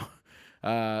senator, so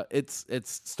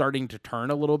it's starting to turn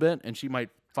a little bit, and she might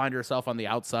find herself on the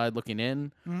outside looking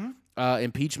in. Mm-hmm.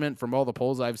 Impeachment, from all the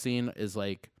polls I've seen, is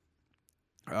like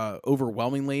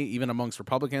overwhelmingly, even amongst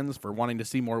Republicans, for wanting to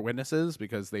see more witnesses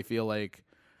because they feel like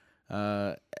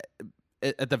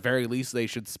at the very least they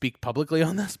should speak publicly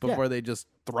on this before they just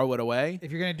throw it away.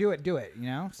 If you're going to do it, do it, you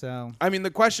know? So I mean, the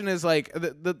question is like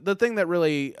the thing that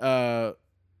really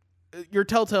your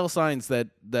telltale signs that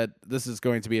this is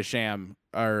going to be a sham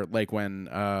are like when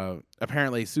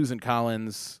apparently Susan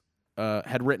Collins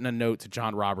had written a note to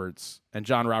John Roberts, and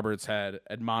John Roberts had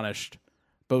admonished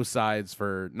both sides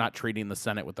for not treating the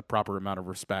Senate with the proper amount of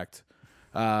respect.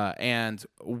 And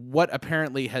what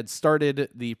apparently had started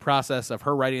the process of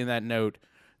her writing that note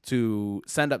to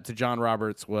send up to John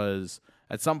Roberts was,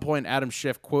 at some point, Adam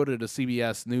Schiff quoted a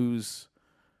CBS News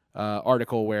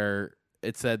article where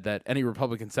it said that any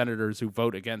Republican senators who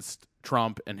vote against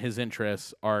Trump and his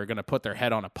interests are going to put their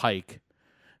head on a pike.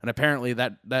 And apparently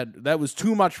that was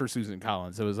too much for Susan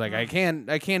Collins. It was like, I can't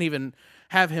even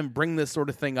have him bring this sort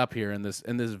of thing up here in this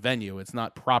venue. It's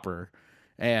not proper.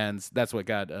 And that's what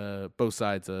got both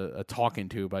sides a talking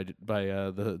to by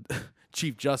the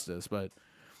Chief Justice. But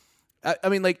I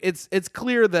mean, like, it's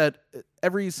clear that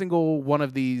every single one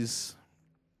of these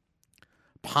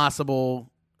possible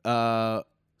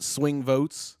swing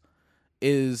votes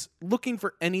is looking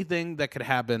for anything that could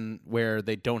happen where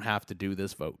they don't have to do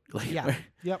this vote. Like, yeah,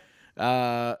 yep.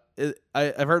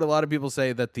 I've heard a lot of people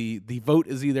say that the vote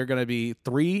is either going to be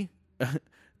three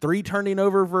turning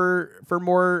over for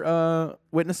more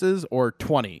witnesses, or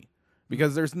 20,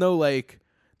 because there's no like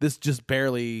this just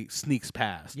barely sneaks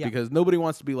past, because nobody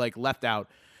wants to be like left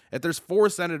out. If there's 4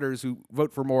 senators who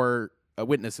vote for more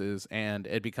witnesses and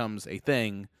it becomes a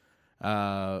thing,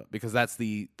 because that's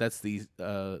the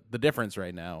difference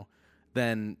right now,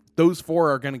 then those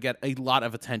 4 are going to get a lot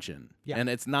of attention, and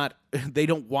it's not they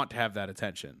don't want to have that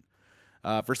attention.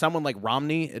 For someone like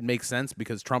Romney, it makes sense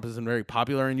because Trump isn't very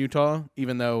popular in Utah,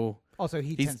 even though also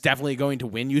he's definitely going to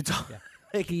win Utah. Yeah.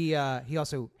 Like, he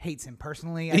also hates him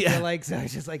personally, I feel like. So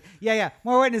it's just like,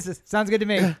 more witnesses. Sounds good to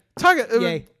me.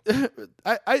 Yay.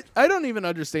 I don't even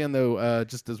understand, though,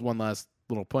 just as one last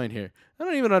little point here, I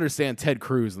don't even understand Ted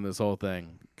Cruz in this whole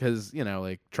thing. Because, you know,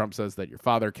 like, Trump says that your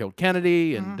father killed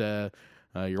Kennedy, and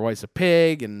your wife's a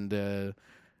pig, and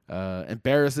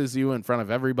embarrasses you in front of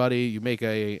everybody. You make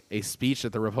a speech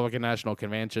at the Republican National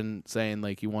Convention saying,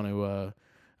 like, you want to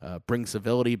bring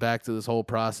civility back to this whole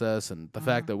process, and the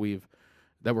fact that we're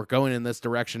going in this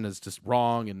direction is just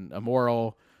wrong and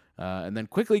immoral, and then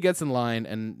quickly gets in line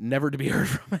and never to be heard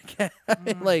from again.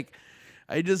 Like,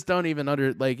 I just don't even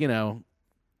you know,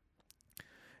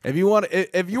 if you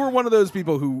were one of those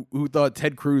people who thought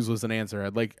Ted Cruz was an answer,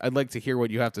 I'd like to hear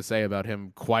what you have to say about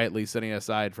him quietly sitting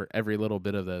aside for every little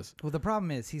bit of this. Well, the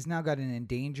problem is he's now got an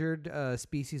endangered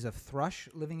species of thrush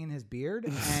living in his beard,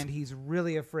 and he's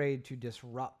really afraid to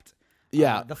disrupt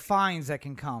the fines that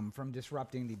can come from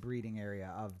disrupting the breeding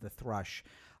area of the thrush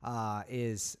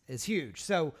is huge.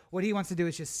 So what he wants to do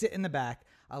is just sit in the back,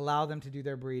 allow them to do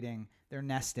their breeding, their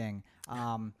nesting,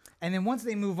 and then once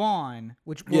they move on,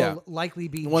 which will likely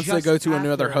be once just they go to after,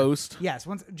 another host. Yes,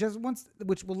 once,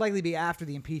 which will likely be after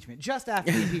the impeachment. Just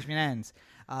after the impeachment ends,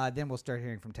 then we'll start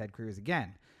hearing from Ted Cruz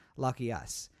again. Lucky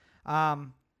us. But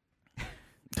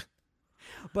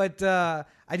I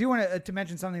do want to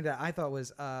mention something that I thought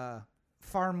was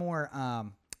far more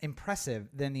impressive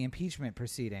than the impeachment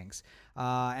proceedings,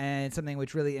 and it's something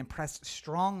which really impressed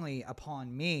strongly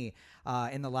upon me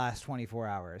in the last 24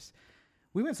 hours.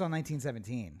 We went and saw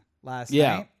 1917 last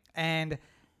night, and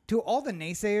to all the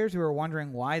naysayers who are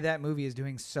wondering why that movie is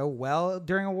doing so well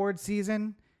during awards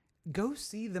season, go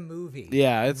see the movie.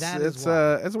 Yeah,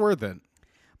 it's worth it.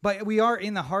 But we are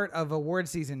in the heart of award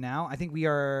season now. I think we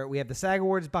have the SAG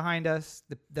Awards behind us.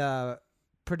 The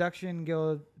Production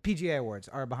Guild PGA Awards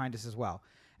are behind us as well.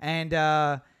 And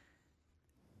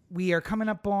we are coming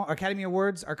up on Academy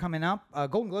Awards are coming up.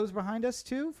 Golden Globes behind us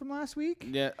too from last week.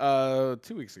 Yeah,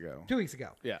 2 weeks ago. 2 weeks ago.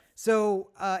 Yeah.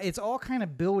 So it's all kind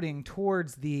of building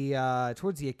towards the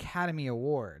Academy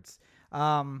Awards.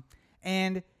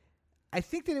 And I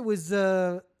think that it was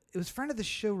friend of the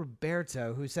show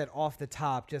Roberto who said off the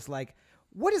top, just like,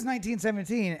 what is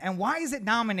 1917 and why is it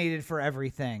nominated for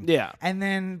everything? Yeah. And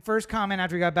then first comment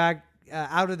after we got back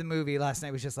out of the movie last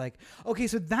night was just like, okay,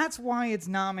 so that's why it's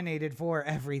nominated for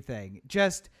everything.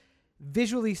 Just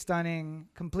visually stunning,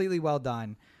 completely well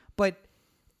done. But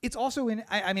it's also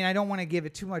I don't want to give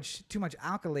it too much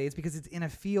accolades because it's in a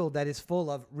field that is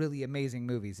full of really amazing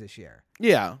movies this year.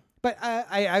 Yeah. But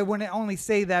I want to only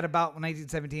say that about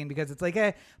 1917 because it's like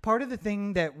part of the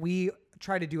thing that we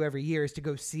try to do every year is to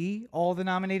go see all the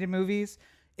nominated movies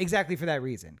exactly for that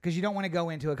reason. Because you don't want to go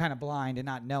into it kind of blind and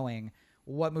not knowing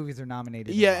what movies are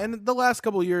nominated. Yeah, and the last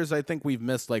couple of years, I think we've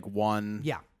missed like one.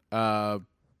 Yeah.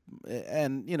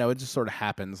 And, it just sort of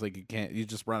happens. Like you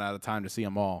just run out of time to see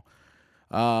them all.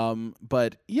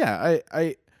 But yeah,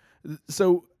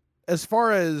 so as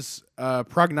far as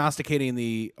prognosticating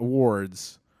the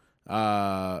awards,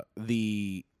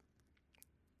 the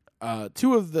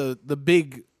two of the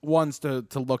big ones to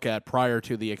look at prior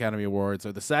to the Academy Awards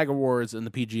are the SAG Awards and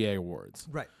the PGA Awards.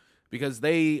 Right. Because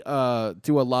they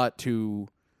do a lot to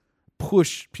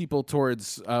push people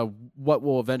towards what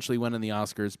will eventually win in the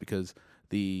Oscars because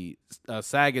the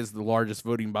SAG is the largest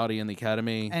voting body in the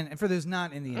Academy. And for those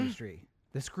not in the industry,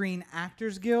 the Screen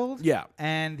Actors Guild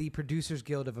and the Producers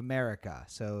Guild of America.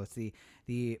 So it's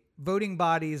the voting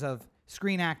bodies of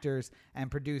screen actors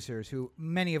and producers, who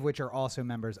many of which are also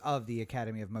members of the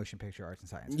Academy of Motion Picture Arts and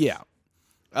Sciences. Yeah.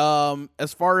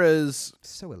 As far as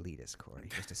so elitist, Corey,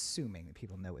 just assuming that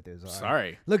people know what those are.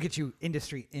 Sorry. Look at you,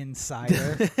 industry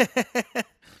insider.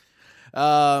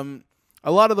 A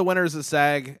lot of the winners of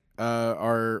SAG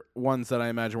are ones that I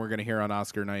imagine we're going to hear on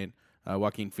Oscar night.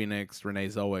 Joaquin Phoenix, Renee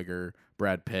Zellweger,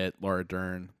 Brad Pitt, Laura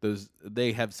Dern.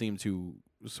 They have seemed to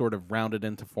sort of round it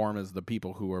into form as the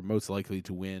people who are most likely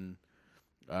to win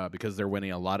because they're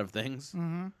winning a lot of things.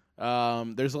 Mm-hmm.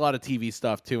 There's a lot of TV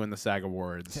stuff too in the SAG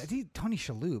Awards. Tony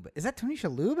Shalhoub. Is that Tony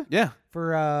Shalhoub? Yeah.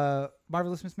 For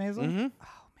Marvelous Miss Maisel? Mm-hmm.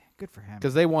 Oh, man. Good for him.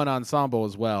 Because they won ensemble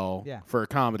as well for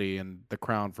comedy and The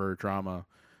Crown for drama.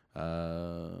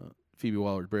 Phoebe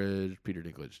Waller-Bridge, Peter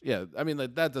Dinklage. Yeah, I mean,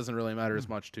 that doesn't really matter as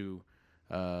much to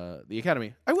the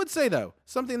Academy. I would say, though,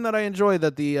 something that I enjoy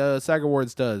that the SAG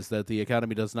Awards does that the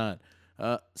Academy does not.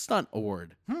 Stunt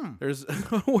award. There's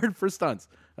an award for stunts.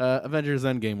 Avengers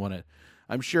Endgame won it.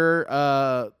 I'm sure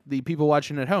the people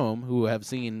watching at home who have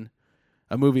seen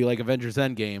a movie like Avengers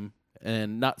Endgame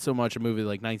and not so much a movie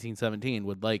like 1917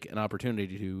 would like an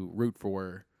opportunity to root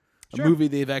for a movie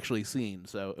they've actually seen.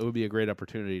 So it would be a great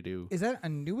opportunity to... Is that a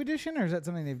new edition or is that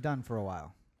something they've done for a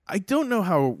while? I don't know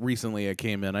how recently it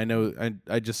came in. I know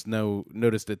I just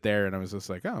noticed it there and I was just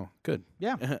like, oh, good.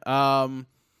 Yeah.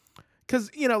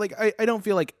 Because, I don't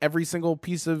feel like every single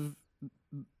piece of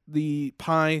the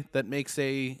pie that makes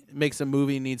a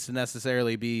movie needs to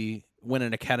necessarily win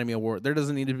an Academy Award. There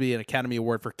doesn't need to be an Academy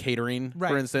Award for catering,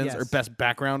 for instance, or best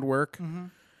background work. Mm-hmm.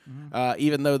 Mm-hmm.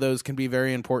 Even though those can be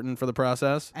very important for the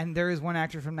process. And there is one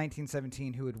actor from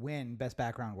 1917 who would win best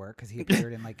background work because he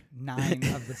appeared in like 9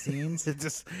 of the scenes.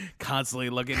 Just constantly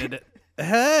looking at it.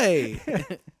 Hey.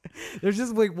 There's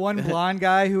just like one blonde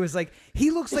guy who is like,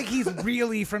 he looks like he's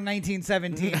really from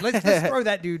 1917. Let's just throw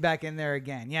that dude back in there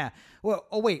again. Yeah. Well,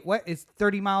 oh wait, what? It's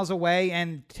 30 miles away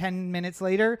and 10 minutes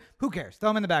later? Who cares? Throw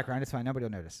him in the background. It's fine. Nobody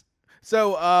will notice.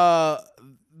 So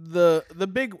the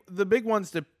big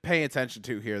ones to pay attention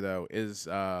to here though is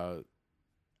at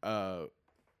the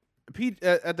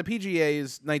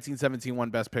PGA's 1917 won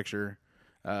Best Picture,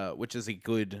 which is a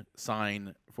good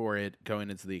sign for it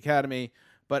going into the Academy.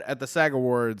 But at the SAG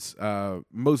Awards,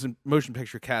 motion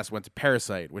picture cast went to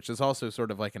Parasite, which is also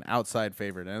sort of like an outside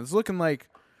favorite, and it's looking like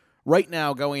right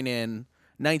now going in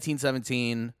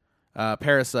 1917,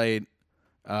 Parasite.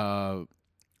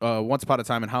 Once Upon a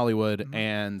Time in Hollywood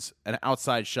and An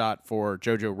Outside Shot for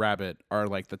Jojo Rabbit are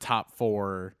like the top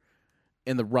 4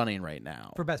 in the running right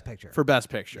now For Best Picture. For Best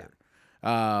Picture.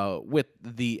 with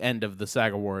the end of the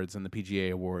SAG Awards and the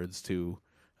PGA Awards to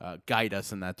guide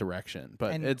us in that direction.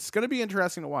 But it's going to be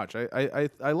interesting to watch. I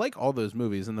like all those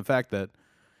movies, and the fact that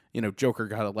Joker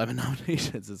got 11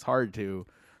 nominations is hard to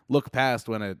look past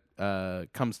when it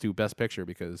comes to Best Picture,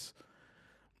 because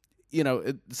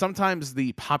sometimes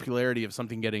the popularity of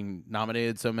something getting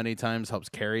nominated so many times helps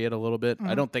carry it a little bit.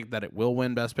 I don't think that it will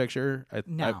win Best Picture.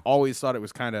 I've always thought it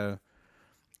was kind of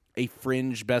a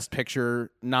fringe Best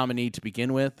Picture nominee to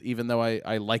begin with, even though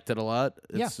I liked it a lot.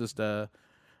 It's just I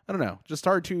don't know, just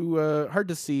hard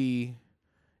to see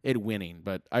it winning.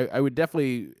 But I would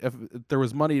definitely, if there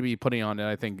was money to be putting on it,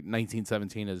 I think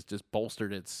 1917 has just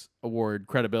bolstered its award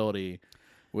credibility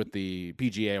with the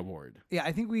PGA Award. Yeah,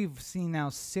 I think we've seen now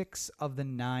 6 of the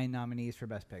 9 nominees for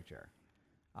Best Picture.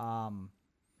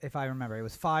 If I remember, it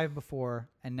was 5 before,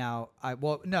 and now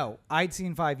I'd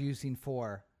seen 5, you've seen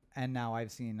 4, and now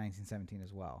I've seen 1917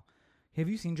 as well. Have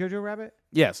you seen Jojo Rabbit?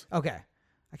 Yes. Okay.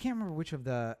 I can't remember which of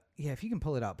the... Yeah, if you can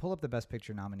pull up the Best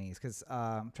Picture nominees, because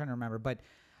I'm trying to remember. But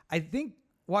I think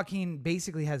Joaquin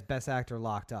basically has Best Actor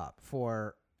locked up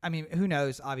for... I mean, who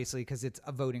knows, obviously, because it's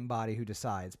a voting body who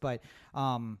decides. But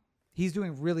he's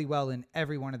doing really well in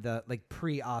every one of the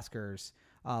pre-Oscars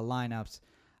lineups.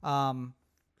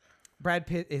 Brad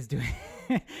Pitt is doing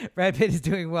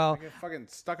well. I get fucking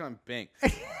stuck on Bing.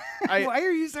 Why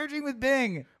are you searching with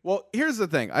Bing? Well, here's the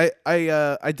thing. I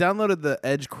downloaded the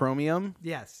Edge Chromium.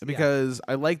 Yes. Because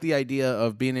I like the idea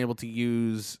of being able to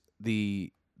use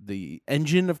the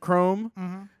engine of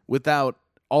Chrome without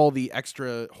all the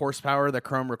extra horsepower that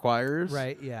Chrome requires.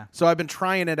 Right, yeah. So I've been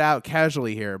trying it out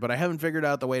casually here, but I haven't figured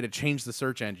out the way to change the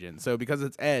search engine. So because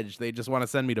it's Edge, they just want to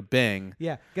send me to Bing.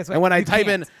 Yeah. Guess what? And when I type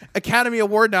in Academy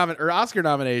Award or Oscar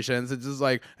nominations, it's just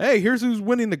like, hey, here's who's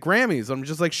winning the Grammys. I'm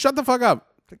just like, shut the fuck up.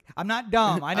 I'm not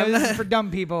dumb. I know this is for dumb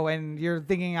people, and you're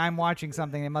thinking I'm watching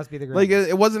something. It must be the Grammys. Like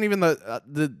it wasn't even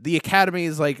the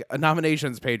Academy's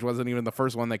nominations page wasn't even the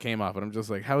first one that came up, and I'm just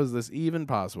like, how is this even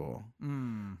possible?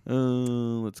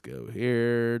 Let's go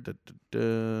here.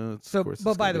 So,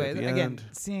 but by the way, again,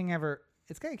 seeing ever,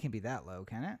 it can't be that low,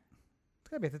 can it? It's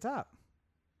gotta be at the top.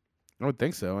 I would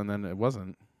think so, and then it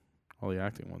wasn't. All the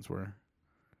acting ones were.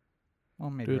 Well,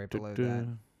 maybe right below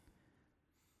that.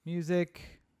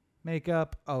 Music.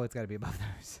 Makeup. Oh, it's got to be above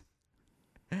those.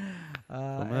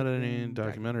 Film editing,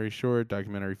 documentary short,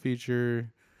 documentary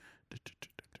feature.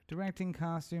 Directing,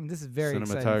 costume. This is very cinematography.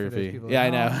 exciting for those people. Yeah, I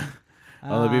know.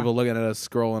 All the people looking at us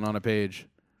scrolling on a page.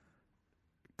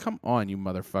 Come on, you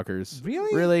motherfuckers.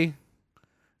 Really? Really?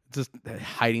 Just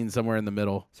hiding somewhere in the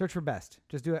middle. Search for best.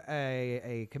 Just do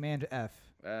a Command F.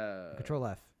 Control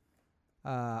F.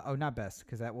 Not best,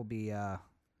 because that will be...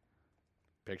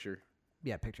 Picture.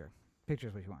 Yeah, picture.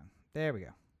 Picture's what you want. There we go.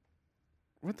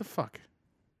 What the fuck?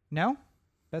 No?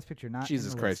 Best Picture, not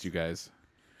Jesus in the Christ, list. you guys.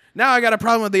 Now I got a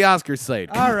problem with the Oscars site.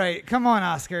 All right, come on,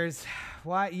 Oscars.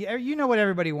 Why? You know what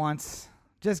everybody wants.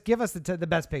 Just give us the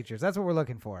best pictures. That's what we're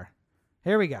looking for.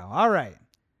 Here we go. All right.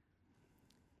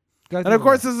 And of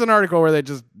course, this is an article where they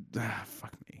just...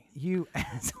 fuck me. You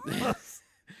assholes.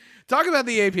 Talk about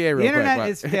the APA real quick. The internet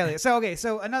is failure.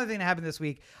 So another thing that happened this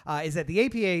week is that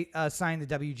the APA signed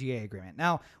the WGA agreement.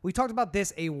 Now, we talked about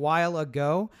this a while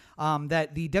ago,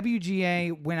 that the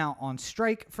WGA went out on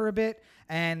strike for a bit,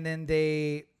 and then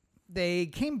they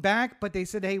came back, but they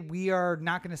said, hey, we are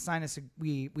not going to sign this.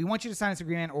 We want you to sign this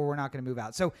agreement, or we're not going to move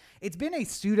out. So it's been a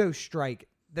pseudo strike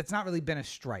that's not really been a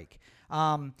strike,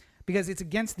 because it's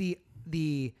against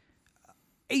the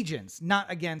agents,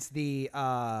 not against the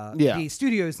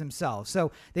studios themselves.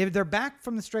 So they're back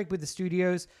from the strike with the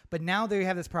studios, but now they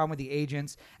have this problem with the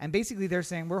agents. And basically they're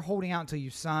saying, we're holding out until you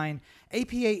sign.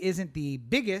 APA isn't the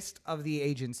biggest of the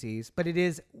agencies, but it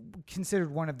is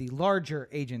considered one of the larger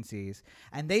agencies.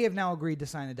 And they have now agreed to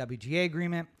sign the WGA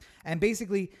agreement. And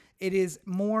basically it is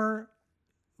more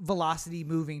velocity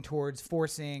moving towards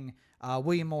forcing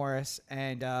William Morris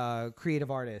and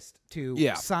creative artists to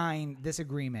sign this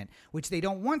agreement, which they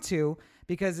don't want to,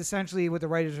 because essentially what the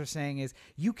writers are saying is,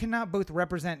 you cannot both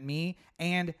represent me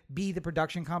and be the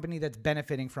production company that's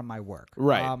benefiting from my work.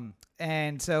 Right.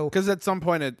 And so... Because at some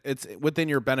point it's within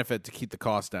your benefit to keep the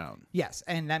cost down. Yes,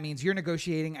 and that means you're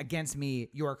negotiating against me,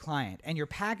 your client, and you're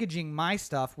packaging my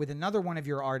stuff with another one of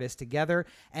your artists together,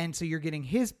 and so you're getting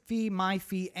his fee, my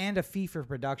fee, and a fee for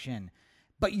production.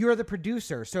 But you're the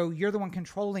producer, so you're the one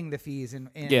controlling the fees in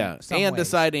some ways.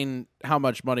 Deciding how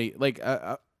much money.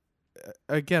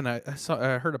 Again, I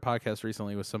heard a podcast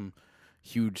recently with some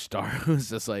huge star who's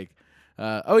just like,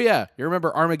 oh yeah, you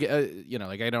remember Armageddon?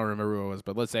 Like I don't remember who it was,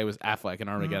 but let's say it was Affleck in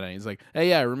Armageddon. He's like, hey,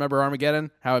 yeah, remember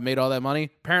Armageddon? How it made all that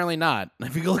money? Apparently not.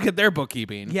 If you look at their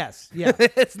bookkeeping, Yes, yeah.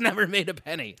 it's never made a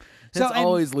penny. So, It's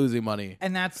always losing money.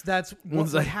 And that's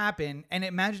what would happen. And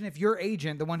imagine if your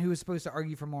agent, the one who was supposed to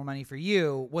argue for more money for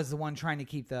you, was the one trying to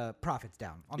keep the profits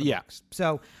down on the books.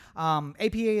 So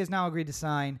APA has now agreed to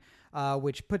sign,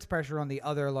 which puts pressure on the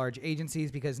other large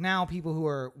agencies because now people who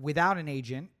are without an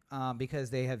agent, because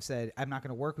they have said, I'm not going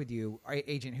to work with you,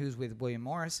 agent who's with William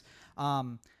Morris,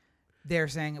 they're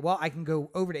saying, well, I can go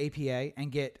over to APA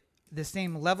and get the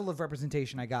same level of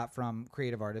representation I got from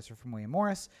Creative Artists or from William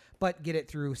Morris, but get it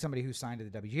through somebody who signed to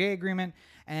the WGA agreement.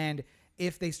 And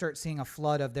if they start seeing a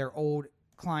flood of their old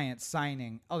clients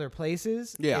signing other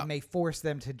places, it may force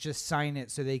them to just sign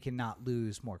it so they can not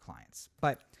lose more clients.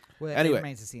 But anyway, it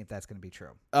remains to see if that's going to be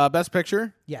true. Best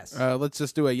Picture? Yes. Let's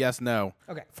just do a yes, no.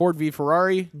 Okay. Ford v.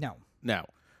 Ferrari? No. No.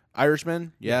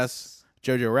 Irishman? Yes.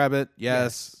 Jojo Rabbit?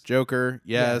 Yes. Joker?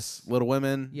 Yes. Little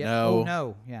Women? Yeah. No. Oh,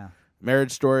 no. Yeah.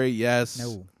 Marriage Story? Yes. No.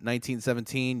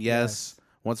 1917? Yes.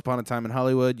 Once Upon a Time in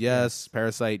Hollywood? Yes.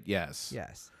 Parasite? Yes.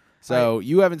 Yes. So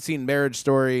you haven't seen Marriage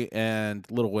Story and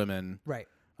Little Women. Right.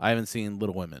 I haven't seen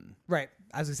Little Women. Right.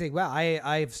 I was going to say, well,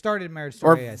 I've started Marriage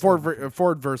Story. Or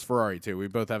Ford versus Ferrari, too. We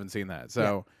both haven't seen that.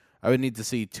 So I would need to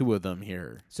see 2 of them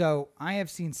here. So I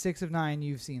have seen 6 of 9.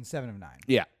 You've seen 7 of 9.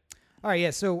 Yeah. All right. Yeah.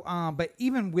 So, but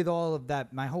even with all of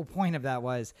that, my whole point of that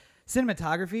was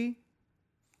cinematography.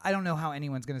 I don't know how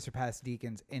anyone's going to surpass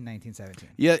Deakins in 1917.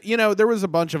 Yeah, there was a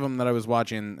bunch of them that I was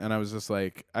watching, and I was just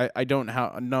like, I don't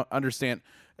understand.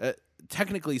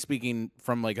 Technically speaking,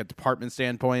 from like a department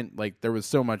standpoint, like there was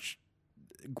so much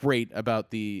great about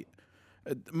the.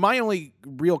 My only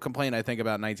real complaint I think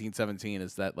about 1917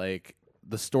 is that like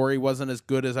the story wasn't as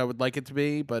good as I would like it to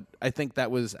be, but I think that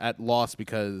was at loss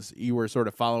because you were sort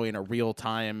of following a real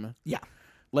time. Yeah.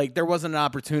 Like there wasn't an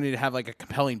opportunity to have like a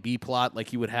compelling B plot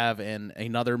like you would have in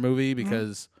another movie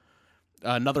because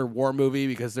another war movie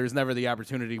because there's never the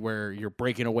opportunity where you're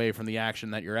breaking away from the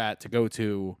action that you're at to go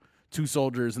to 2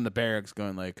 soldiers in the barracks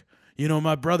going like,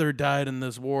 my brother died in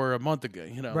this war a month ago,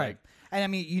 Right. Like, and I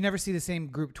mean, you never see the same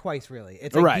group twice, really.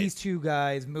 It's like these 2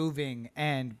 guys moving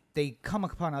and they come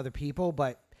upon other people,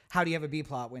 but how do you have a B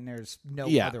plot when there's no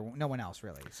one else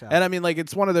really? So. And I mean, like,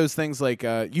 it's one of those things. Like,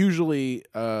 usually,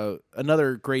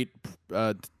 another great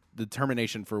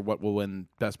determination for what will win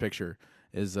Best Picture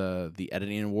is the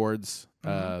editing awards.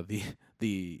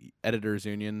 The editors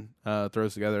union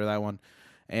throws together that one,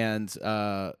 and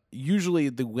usually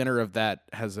the winner of that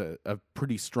has a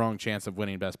pretty strong chance of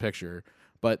winning Best Picture.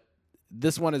 But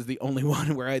this one is the only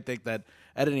one where I think that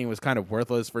editing was kind of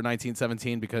worthless for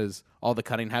 1917 because all the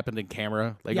cutting happened in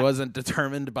camera. Like it wasn't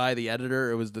determined by the editor.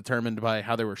 It was determined by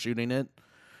how they were shooting it.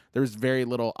 There was very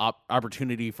little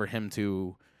opportunity for him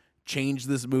to change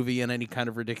this movie in any kind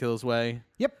of ridiculous way.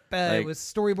 Yep. It was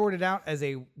storyboarded out as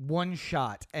a one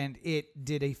shot, and it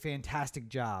did a fantastic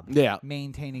job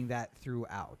maintaining that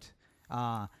throughout.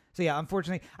 So, yeah,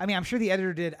 unfortunately, I mean, I'm sure the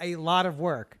editor did a lot of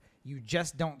work. You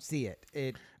just don't see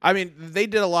it. I mean, they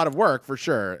did a lot of work for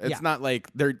sure. It's not like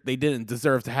they didn't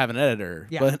deserve to have an editor.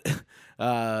 Yeah. But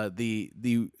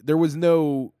there was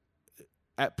no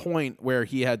at point where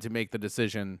he had to make the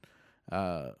decision,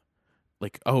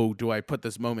 like, oh, do I put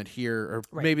this moment here, or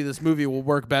maybe this movie will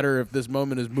work better if this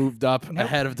moment is moved up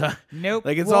ahead of time. Nope.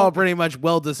 Like it's all pretty much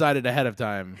well decided ahead of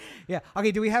time. Yeah.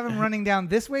 Okay. Do we have him running down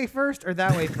this way first or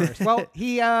that way first? Well,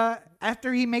 he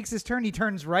after he makes his turn, he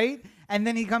turns right. And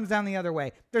then he comes down the other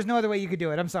way. There's no other way you could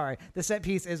do it. I'm sorry. The set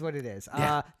piece is what it is.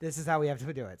 This is how we have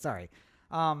to do it. Sorry.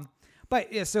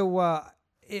 But yeah, so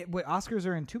Oscars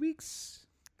are in 2 weeks.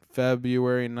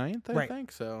 February 9th, I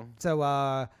think so. So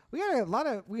we got a lot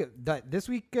of this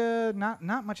week. Not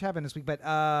much happened this week, but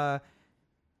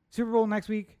Super Bowl next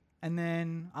week, and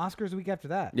then Oscars the week after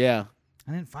that. Yeah,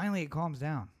 and then finally it calms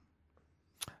down.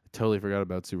 I totally forgot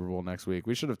about Super Bowl next week.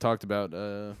 We should have talked about.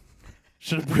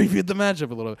 Should have previewed the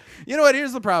matchup a little bit. You know what?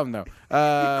 Here's the problem, though.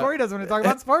 Corey doesn't want to talk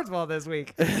about sports ball this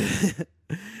week.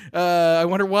 I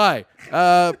wonder why.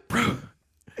 The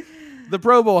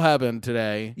Pro Bowl happened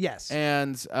today. Yes.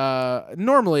 And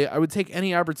normally I would take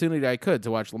any opportunity I could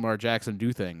to watch Lamar Jackson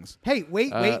do things. Hey,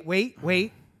 wait.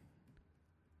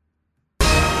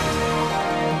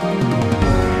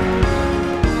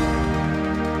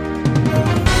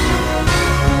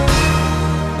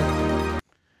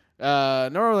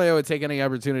 Normally I would take any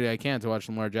opportunity I can to watch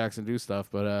Lamar Jackson do stuff,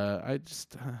 but I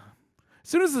just as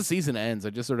soon as the season ends, I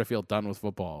just sort of feel done with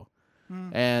football.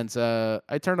 And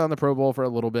I turned on the Pro Bowl for a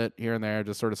little bit here and there,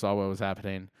 just sort of saw what was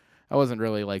happening. I wasn't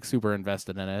really like super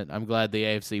invested in it. I'm glad the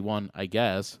AFC won, I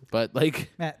guess. But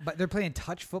like, Matt, but they're playing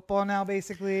touch football now,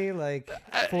 basically. Like,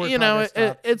 forward you know,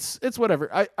 progress it's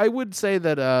whatever. I would say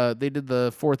that they did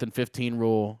the 4th and 15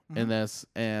 rule in this,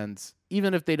 and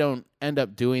even if they don't end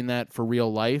up doing that for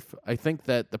real life, I think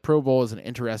that the Pro Bowl is an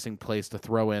interesting place to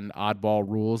throw in oddball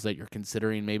rules that you're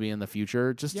considering maybe in the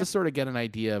future, just to sort of get an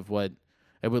idea of what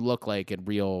it would look like in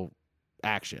real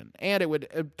action, and it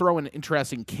would throw an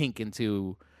interesting kink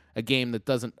into a game that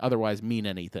doesn't otherwise mean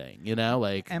anything, you know,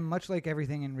 like. And much like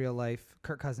everything in real life,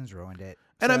 Kirk Cousins ruined it.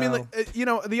 And I mean, like, you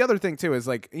know, the other thing too is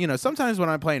like, you know, sometimes when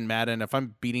I'm playing Madden, if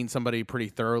I'm beating somebody pretty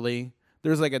thoroughly,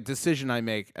 there's like a decision I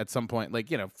make at some point,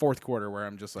 like, you know, fourth quarter, where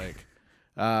I'm just like,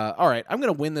 all right, I'm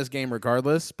going to win this game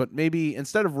regardless, but maybe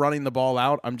instead of running the ball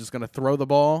out, I'm just going to throw the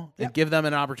ball and give them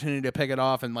an opportunity to pick it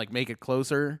off and like make it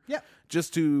closer,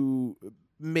 just to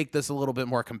make this a little bit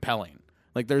more compelling.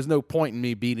 Like, there's no point in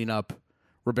me beating up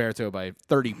Roberto by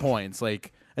 30 points.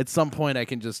 Like, at some point I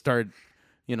can just start,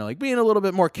 you know, like being a little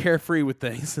bit more carefree with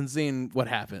things and seeing what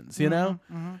happens, you know?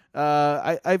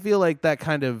 I feel like that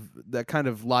kind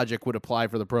of logic would apply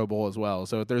for the Pro Bowl as well.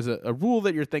 So if there's a rule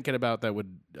that you're thinking about that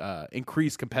would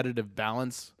increase competitive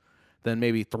balance, then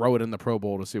maybe throw it in the Pro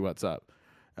Bowl to see what's up.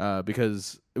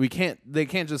 Because they can't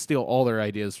just steal all their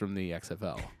ideas from the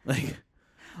XFL. Like,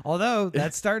 although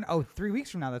that's starting 3 weeks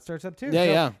from now, that starts up too.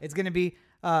 Yeah. It's going to be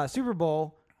Super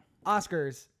Bowl,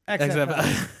 Oscars,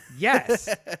 XFL. Yes,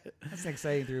 that's an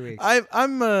exciting 3 weeks.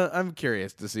 I'm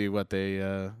curious to see what they.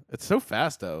 It's so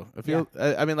fast though.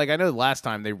 I mean, like, I know last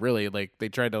time they really they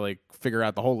tried to like figure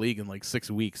out the whole league in like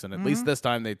 6 weeks, and at least this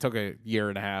time they took a year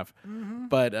and a half.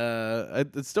 But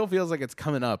it still feels like it's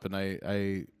coming up, and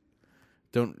I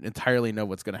don't entirely know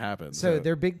what's going to happen. So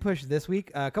their big push this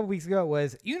week, a couple weeks ago,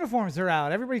 was uniforms are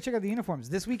out. Everybody check out the uniforms.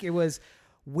 This week it was,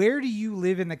 where do you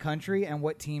live in the country and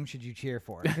what team should you cheer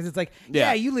for? Because it's like,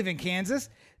 yeah, you live in Kansas.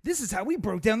 This is how we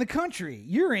broke down the country.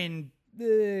 You're in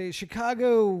the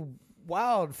Chicago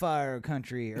wildfire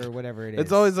country or whatever it is.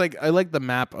 It's always like, I like the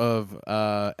map of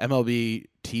MLB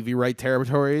TV right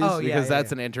territories, because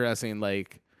that's an interesting,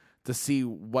 like, to see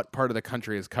what part of the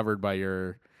country is covered by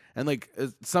your. And like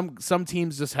some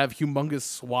teams just have humongous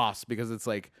swaths because it's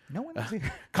like no one.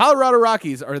 Colorado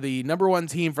Rockies are the #1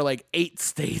 team for like 8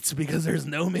 states because there's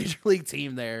no major league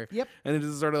team there. Yep. And it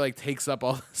just sort of like takes up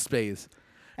all the space.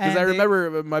 Because I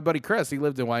remember my buddy Chris, he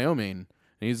lived in Wyoming, and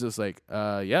he's just like,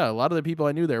 yeah, a lot of the people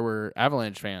I knew there were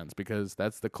Avalanche fans because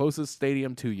that's the closest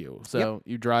stadium to you. So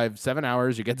you drive 7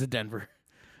 hours, you get to Denver,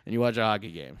 and you watch a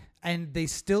hockey game. And they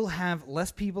still have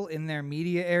less people in their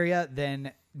media area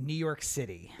than New York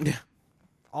City. Yeah.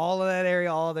 All of that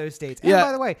area, all of those states. And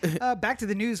by the way, back to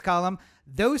the news column,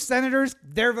 those senators,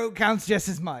 their vote counts just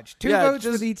as much. 2 votes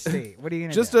for each state. What are you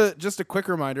going to do? Just a quick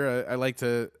reminder, I like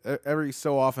to, every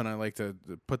so often, I like to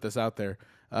put this out there.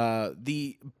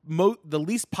 The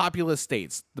least populous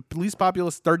states, the least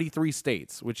populous 33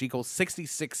 states, which equals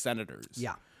 66 senators.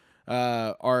 Yeah.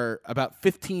 Are about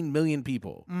 15 million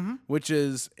people, which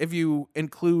is, if you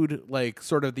include like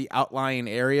sort of the outlying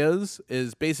areas,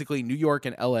 is basically New York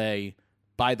and LA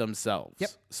by themselves. Yep.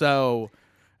 So,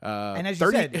 and as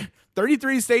you said,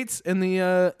 33 states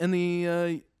or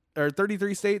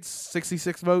 33 states,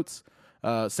 66 votes,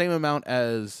 same amount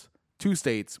as 2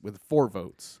 states with 4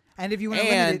 votes. And if you want to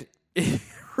limit it.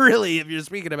 Really, if you're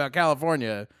speaking about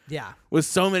California, with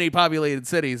so many populated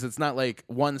cities, it's not like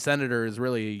one senator is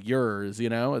really yours, you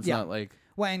know? It's not like...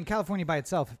 Well, and California by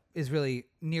itself is really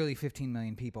nearly 15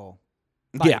 million people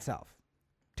by itself.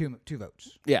 Two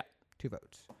votes. Yeah. 2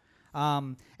 votes.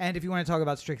 And if you want to talk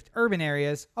about strict urban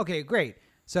areas, okay, great.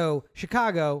 So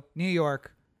Chicago, New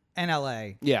York, and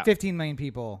LA, 15 million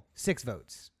people, 6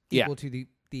 votes, equal to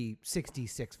the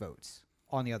 66 votes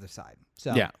on the other side.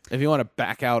 So if you want to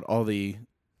back out all the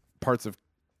parts of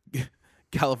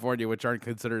California which aren't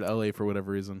considered LA for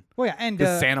whatever reason. Well, yeah, and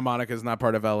Santa Monica is not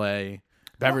part of LA.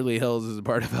 Beverly Hills is a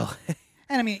part of LA.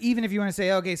 And I mean, even if you want to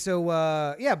say, okay, so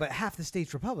but half the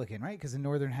state's Republican, right? Because the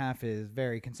northern half is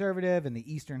very conservative, and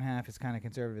the eastern half is kind of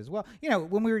conservative as well. You know,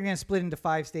 when we were going to split into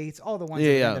 5 states, all the ones that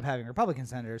end up having Republican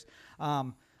senators.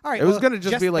 All right, it was going to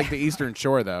just be like the Eastern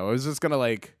Shore, though. It was just going to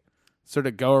like sort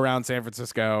of go around San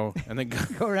Francisco and then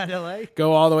go around LA,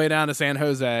 go all the way down to San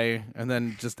Jose, and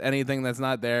then just anything that's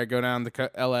not there, go down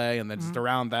to LA, and then just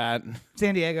around that.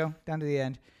 San Diego, down to the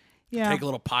end. Yeah. Take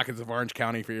little pockets of Orange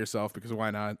County for yourself, because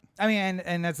why not? I mean,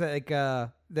 and that's like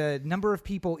the number of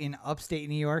people in upstate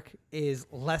New York is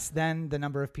less than the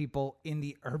number of people in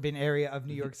the urban area of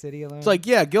New York City alone. It's like,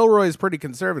 Gilroy is pretty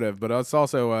conservative, but it's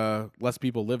also less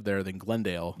people live there than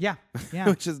Glendale. Yeah.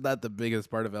 Which is not the biggest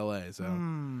part of LA.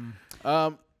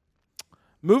 So,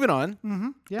 moving on. Mm-hmm.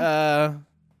 Yeah.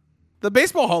 The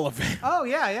Baseball Hall of Fame. Oh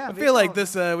yeah. I feel like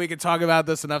this. We could talk about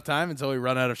this enough time until we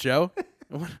run out of show.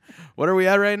 What are we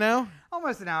at right now?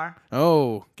 Almost an hour.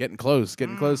 Oh, getting close.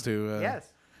 Getting close to.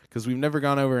 Yes. Because we've never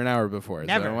gone over an hour before.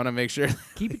 Never. So I want to make sure.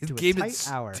 Keep it to a tight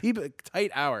hour. Keep it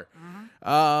tight hour.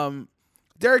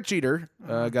 Derek Jeter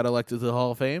got elected to the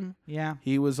Hall of Fame. Yeah.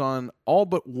 He was on all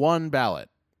but one ballot.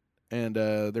 And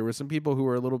there were some people who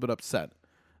were a little bit upset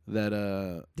that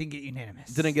Didn't get unanimous.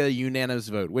 didn't get a unanimous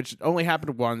vote, which only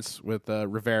happened once with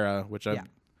Rivera, which I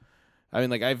mean,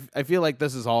 like I feel like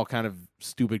this is all kind of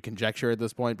stupid conjecture at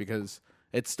this point because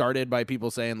it started by people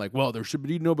saying like, well, there should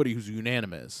be nobody who's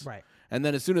unanimous. Right. And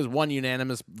then as soon as one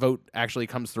unanimous vote actually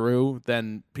comes through,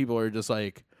 then people are just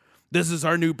like, this is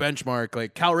our new benchmark.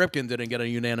 Like Cal Ripken didn't get a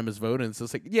unanimous vote. And it's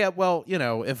just like, yeah, well, you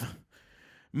know, if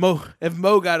Mo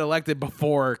got elected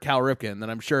before Cal Ripken, then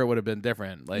I'm sure it would have been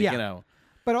different. Like, you know.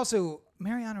 But also,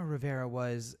 Mariano Rivera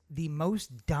was the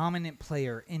most dominant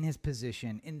player in his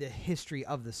position in the history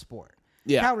of the sport.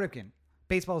 Yeah. Cal Ripken,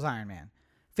 baseball's Iron Man.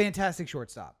 Fantastic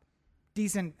shortstop.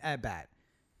 Decent at bat.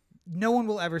 No one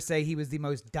will ever say he was the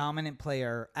most dominant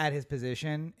player at his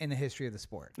position in the history of the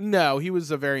sport. No, he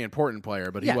was a very important player,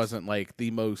 but he Yes. wasn't like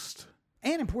the most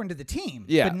And important to the team.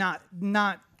 Yeah. But not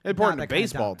important not to that kind of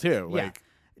baseball dominance. too. Yeah. Like,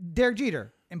 Derek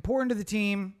Jeter, important to the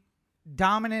team,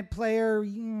 dominant player.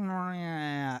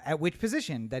 At which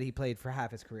position that he played for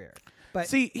half his career? But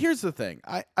see, here's the thing.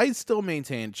 I still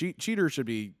maintain Jeter should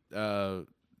be down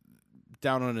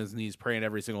on his knees praying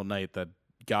every single night that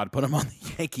God put him on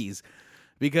the Yankees,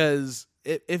 because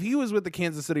if he was with the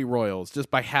Kansas City Royals just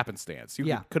by happenstance,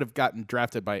 you could have gotten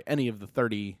drafted by any of the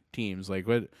 30 teams. Like,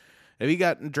 if he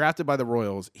got drafted by the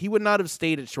Royals, he would not have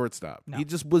stayed at shortstop. No. He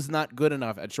just was not good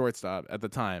enough at shortstop at the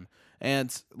time.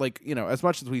 And like, you know, as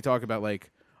much as we talk about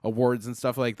like awards and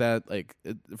stuff like that, like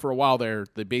for a while there,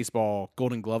 the baseball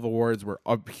Golden Glove Awards were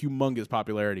a humongous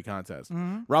popularity contest.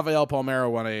 Rafael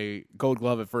Palmeiro won a Gold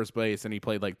Glove at first base, and he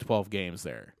played like 12 games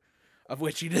there, of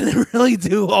which he didn't really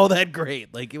do all that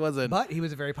great. Like, he wasn't. But he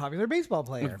was a very popular baseball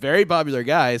player. A very popular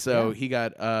guy, so he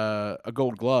got a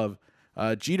Gold Glove.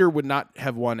 Jeter would not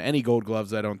have won any Gold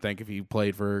Gloves, I don't think, if he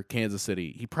played for Kansas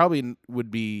City. He probably would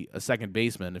be a second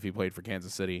baseman if he played for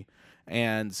Kansas City,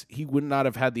 and he would not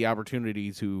have had the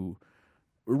opportunity to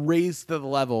raise to the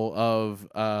level of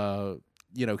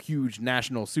huge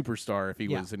national superstar if he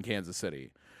was in Kansas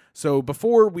City. So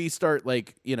before we start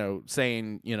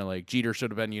saying like Jeter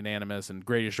should have been unanimous and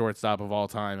greatest shortstop of all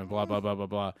time and blah blah blah blah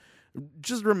blah,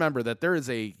 just remember that there is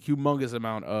a humongous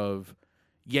amount of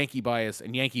Yankee bias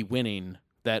and Yankee winning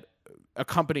that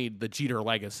accompanied the Jeter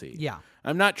legacy. Yeah.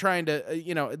 I'm not trying to,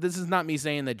 this is not me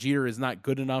saying that Jeter is not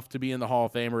good enough to be in the Hall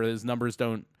of Fame or his numbers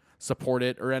don't support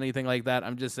it or anything like that.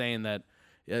 I'm just saying that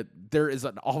there is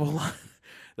an awful lot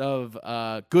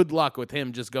of good luck with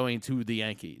him just going to the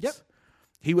Yankees. Yep.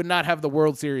 He would not have the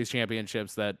World Series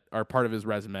championships that are part of his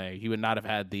resume. He would not have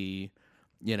had the,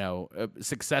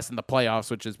 success in the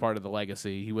playoffs, which is part of the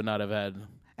legacy. He would not have had.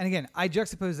 And again, I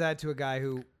juxtapose that to a guy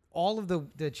who all of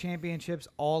the championships,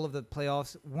 all of the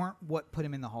playoffs weren't what put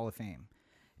him in the Hall of Fame.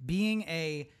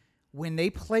 When they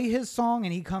play his song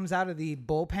and he comes out of the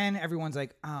bullpen, everyone's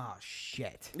like, oh,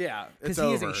 shit. Yeah, because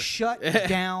he is a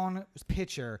shut-down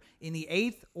pitcher. In the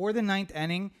 8th or the 9th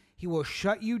inning, he will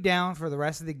shut you down for the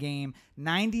rest of the game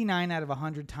 99 out of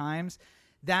 100 times.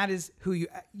 That is who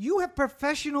you have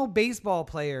professional baseball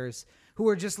players who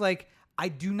are just like, I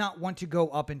do not want to go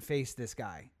up and face this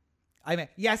guy. I mean,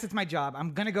 yes, it's my job.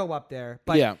 I'm going to go up there.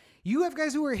 But you have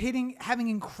guys who are having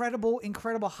incredible,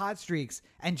 incredible hot streaks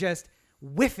and just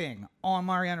whiffing on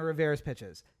Mariano Rivera's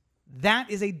pitches.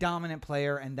 That is a dominant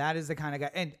player, and that is the kind of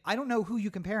guy. And I don't know who you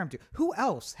compare him to. Who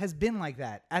else has been like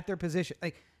that at their position?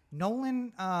 Like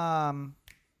Nolan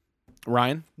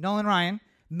Ryan,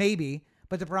 maybe.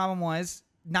 But the problem was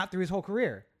not through his whole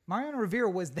career. Mariano Rivera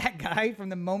was that guy from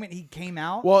the moment he came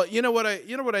out. Well, you know what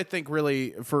I think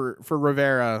really for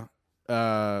Rivera,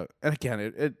 and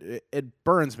again, it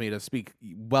burns me to speak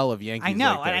well of Yankees. I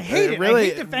know, like and I this. hate it. Really, I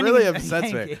hate defending really a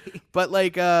upsets me. Yankee. But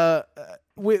like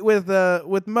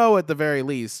with Mo at the very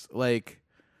least, like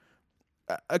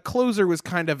a closer was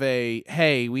kind of a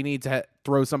hey, we need to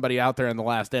throw somebody out there in the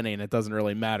last inning. It doesn't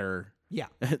really matter. Yeah.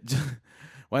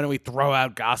 Why don't we throw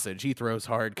out Gossage? He throws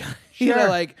hard. Sure.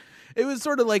 Like it was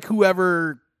sort of like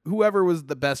whoever was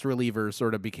the best reliever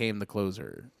sort of became the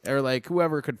closer, or like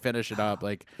whoever could finish it up.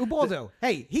 Like Ubaldo,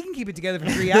 hey, he can keep it together for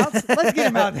 3 outs. Let's get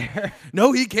him out there.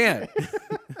 No, he can't.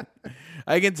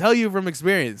 I can tell you from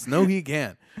experience. No, he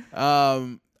can't.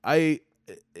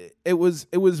 It was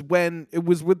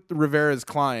with Rivera's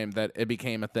climb that it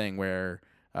became a thing where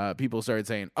people started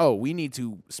saying, "Oh, we need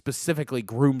to specifically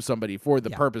groom somebody for the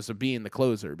Yeah. purpose of being the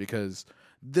closer because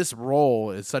this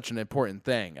role is such an important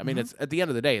thing." I mean, it's at the end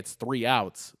of the day, it's 3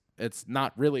 outs. It's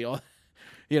not really all.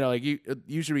 Like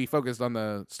you should be focused on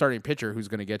the starting pitcher who's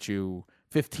going to get you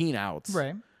 15 outs,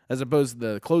 Right. as opposed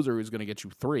to the closer who's going to get you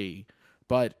 3.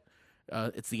 But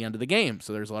it's the end of the game,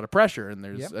 so there's a lot of pressure and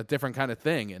there's a different kind of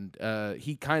thing. And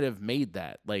he kind of made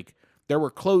that. Like there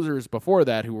were closers before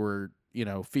that who were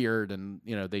feared and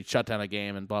they shut down a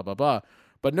game and blah blah blah.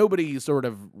 But nobody sort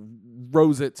of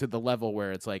rose it to the level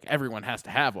where it's like everyone has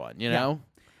to have one. You know,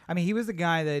 I mean, he was the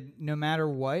guy that no matter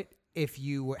what. If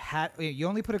you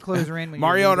only put a closer in when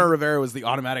Mariano Rivera was the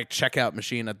automatic checkout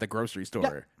machine at the grocery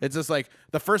store. Yeah. It's just like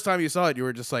the first time you saw it, you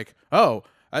were just like, "Oh,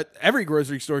 every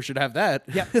grocery store should have that."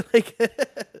 Yeah.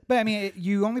 But I mean,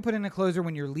 you only put in a closer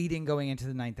when you're leading going into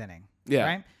the 9th inning. Yeah.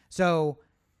 Right. So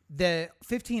the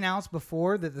 15 outs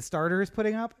before that the starter is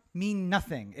putting up mean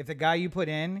nothing if the guy you put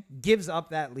in gives up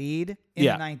that lead in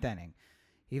the 9th inning.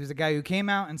 He was the guy who came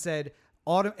out and said.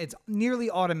 It's nearly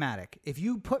automatic. If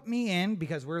you put me in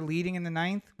because we're leading in the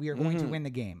 9th, we are going to win the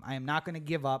game. I am not going to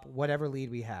give up whatever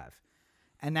lead we have.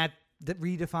 And that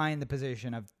redefined the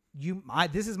position of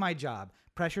this is my job.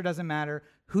 Pressure doesn't matter.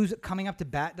 Who's coming up to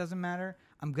bat doesn't matter.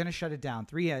 I'm going to shut it down.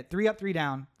 3 up, 3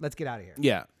 down. Let's get out of here.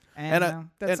 Yeah. And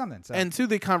that's something. So. And to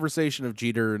the conversation of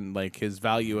Jeter and like his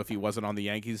value if he wasn't on the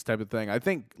Yankees type of thing, I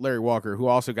think Larry Walker, who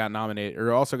also got nominated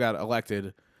or also got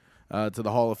elected to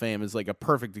the Hall of Fame, is like a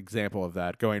perfect example of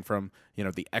that. Going from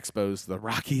the Expos to the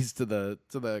Rockies to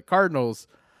the Cardinals,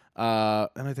 and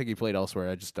I think he played elsewhere.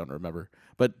 I just don't remember.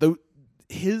 But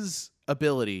his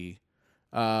ability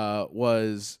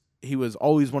was he was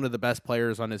always one of the best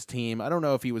players on his team. I don't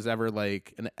know if he was ever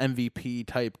like an MVP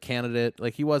type candidate.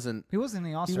 Like he wasn't. He wasn't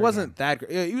in the All-Star. He wasn't that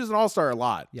great. He was an All-Star a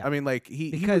lot. Yeah. I mean, like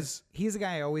he's a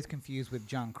guy I always confuse with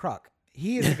John Kruk.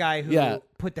 He is the guy who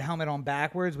put the helmet on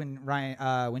backwards when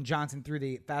when Johnson threw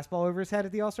the fastball over his head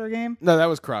at the All-Star game. No, that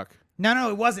was Kruk. No,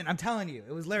 it wasn't. I'm telling you.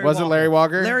 It was Larry Was Walker. it Larry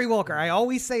Walker? Larry Walker. I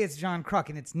always say it's John Kruk,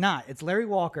 and it's not. It's Larry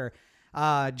Walker.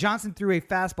 Johnson threw a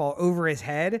fastball over his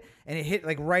head, and it hit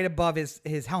like right above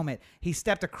his helmet. He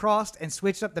stepped across and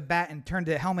switched up the bat and turned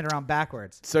the helmet around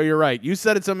backwards. So you're right. You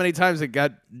said it so many times it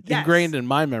got ingrained in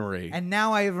my memory. And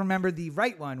now I remember the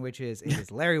right one, which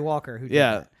is Larry Walker who did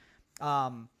that.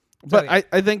 But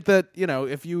I think that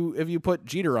if you put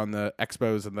Jeter on the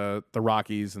Expos and the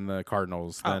Rockies and the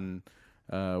Cardinals, then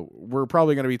we're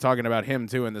probably going to be talking about him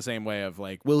too in the same way of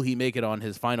like, will he make it on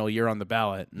his final year on the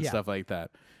ballot and stuff like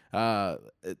that.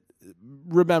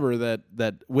 Remember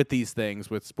that with these things,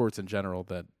 with sports in general,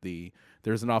 that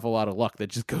there's an awful lot of luck that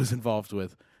just goes involved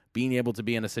with being able to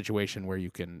be in a situation where you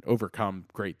can overcome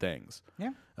great things.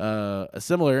 Yeah. A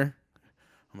similar.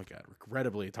 Oh my God!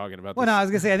 Regrettably talking about. Well, this. no, I was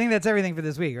gonna say I think that's everything for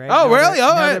this week, right? Oh, really? No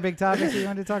Oh, other big topics you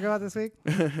wanted to talk about this week?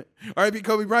 R.I.P.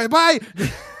 Kobe Bryant. Bye.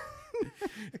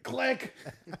 Click.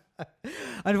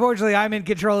 Unfortunately, I'm in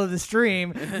control of the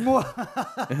stream. I'm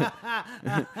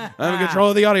in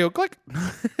control of the audio. Click.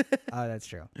 Oh, that's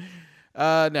true.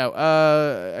 No.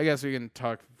 I guess we can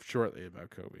talk shortly about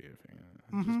Kobe. If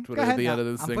you just put Go it ahead. at the Now. end of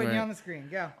this I'm thing. putting Right? you on the screen.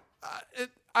 Go.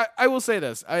 I will say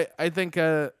this. I think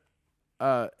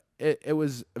it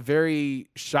was very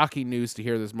shocking news to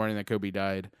hear this morning that Kobe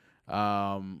died.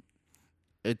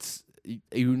 It's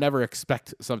you never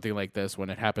expect something like this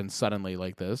when it happens suddenly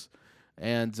like this,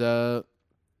 and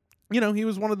he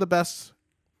was one of the best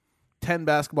 10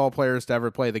 basketball players to ever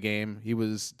play the game. He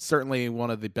was certainly one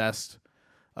of the best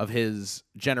of his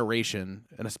generation,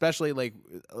 and especially like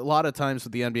a lot of times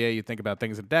with the NBA, you think about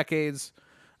things in decades.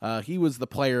 He was the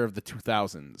player of the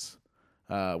 2000s.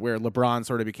 Where LeBron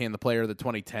sort of became the player of the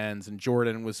 2010s and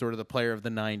Jordan was sort of the player of the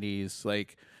 90s.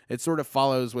 Like it sort of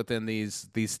follows within these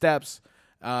steps.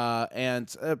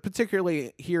 And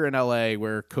particularly here in LA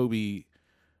where Kobe,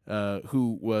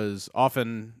 who was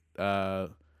often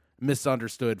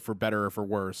misunderstood for better or for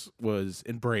worse, was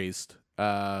embraced.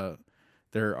 There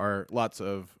are lots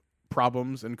of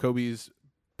problems in Kobe's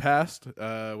past,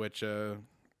 which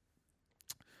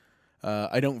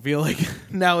I don't feel like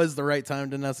now is the right time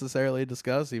to necessarily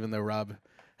discuss, even though Rob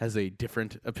has a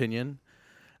different opinion.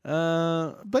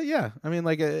 But yeah, I mean,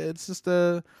 like it's just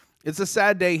it's a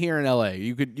sad day here in LA.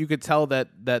 You could tell that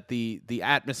the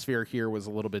atmosphere here was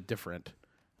a little bit different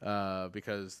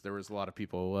because there was a lot of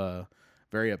people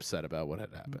very upset about what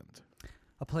had happened.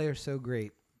 A player so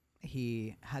great,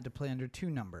 he had to play under 2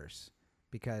 numbers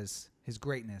because his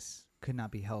greatness could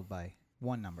not be held by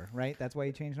one number, right? That's why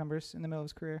he changed numbers in the middle of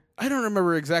his career. I don't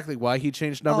remember exactly why he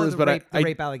changed numbers, the but rape, I the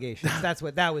rape allegations. That's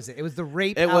what that was. It was the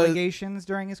rape It was- allegations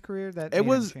during his career that it made him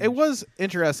was change. it was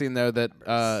interesting though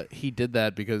that he did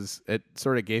that because it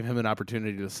sort of gave him an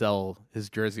opportunity to sell his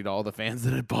jersey to all the fans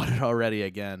that had bought it already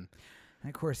again. And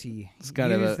of course, he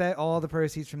kind of used all the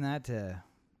proceeds from that to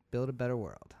build a better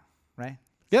world, right?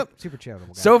 Yep. Super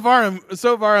charitable guy. So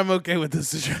far I'm okay with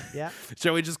this. Yeah.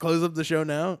 Shall we just close up the show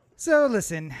now? So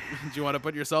listen, Do you want to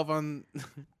put yourself on?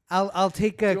 I'll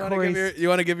take Corey's. You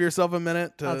want to give yourself a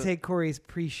minute? I'll take Corey's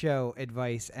pre-show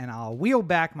advice and I'll wheel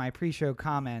back my pre-show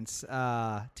comments to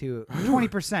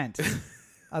 20%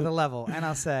 of the level, and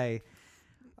I'll say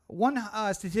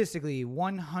statistically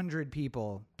 100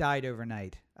 people died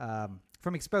overnight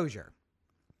from exposure.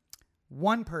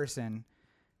 One person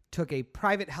took a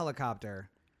private helicopter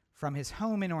from his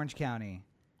home in Orange County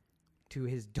to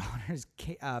his daughter's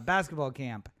basketball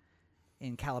camp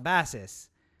in Calabasas,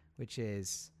 which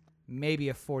is maybe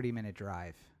a 40-minute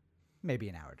drive, maybe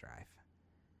an hour drive.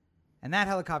 And that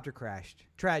helicopter crashed,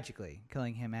 tragically,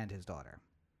 killing him and his daughter.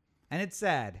 And it's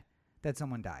sad that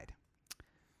someone died.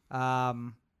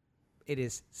 It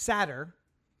is sadder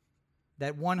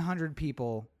that 100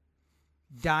 people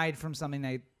died from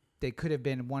something they could have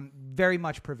been very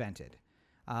much prevented.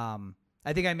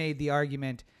 I think I made the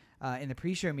argument in the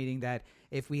pre-show meeting that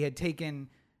if we had taken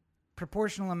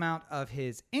proportional amount of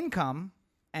his income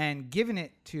and given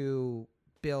it to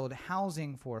build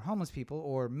housing for homeless people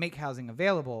or make housing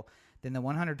available, then the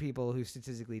 100 people who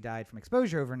statistically died from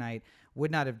exposure overnight would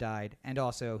not have died, and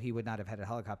also he would not have had a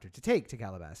helicopter to take to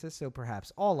Calabasas, so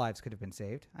perhaps all lives could have been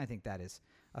saved. I think that is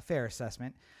a fair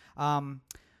assessment.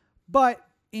 But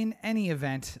in any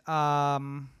event,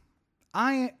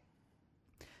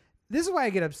 this is why I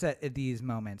get upset at these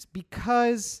moments,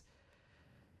 because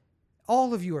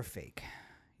all of you are fake.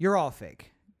 You're all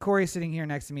fake. Corey's sitting here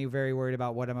next to me, very worried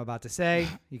about what I'm about to say.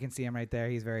 You can see him right there.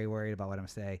 He's very worried about what I'm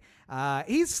saying.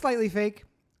 He's slightly fake.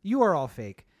 You are all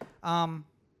fake.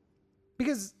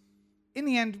 Because in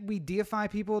the end, we deify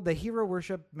people. The hero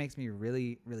worship makes me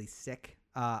really, really sick.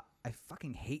 I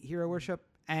fucking hate hero worship.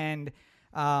 And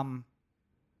I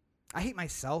hate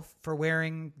myself for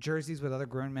wearing jerseys with other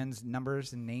grown men's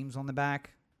numbers and names on the back.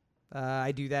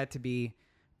 I do that to be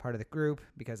part of the group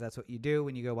because that's what you do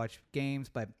when you go watch games.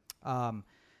 But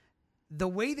the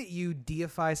way that you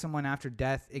deify someone after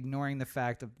death, ignoring the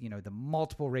fact of, the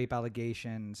multiple rape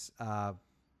allegations,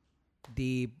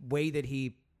 the way that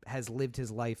he has lived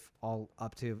his life all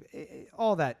up to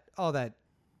all that,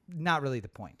 not really the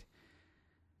point.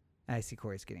 And I see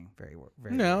Corey's getting very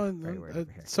worried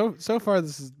over here. So far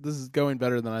this is going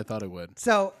better than I thought it would.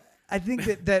 So I think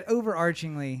that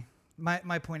overarchingly,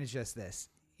 my point is just this.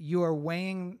 You are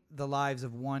weighing the lives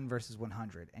of 1 versus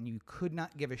 100, and you could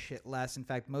not give a shit less. In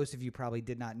fact, most of you probably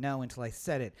did not know until I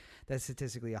said it, that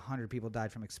statistically 100 people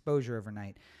died from exposure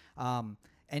overnight.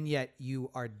 And yet you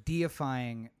are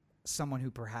deifying someone who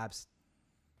perhaps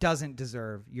doesn't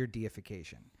deserve your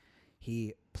deification.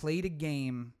 He played a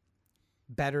game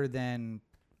better than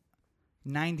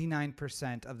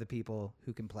 99% of the people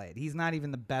who can play it. He's not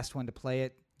even the best one to play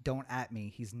it. Don't at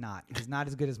me. He's not. He's not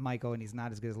as good as Michael, and he's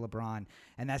not as good as LeBron.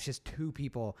 And that's just 2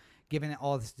 people. Given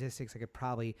all the statistics, I could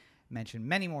probably mention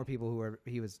many more people who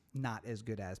he was not as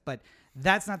good as. But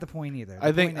that's not the point either.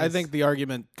 I think the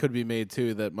argument could be made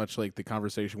too that much like the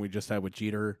conversation we just had with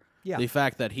Jeter, the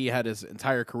fact that he had his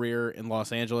entire career in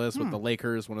Los Angeles with the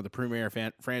Lakers, one of the premier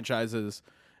franchises,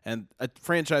 and a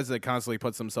franchise that constantly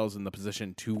puts themselves in the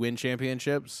position to win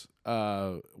championships,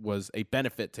 was a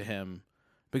benefit to him.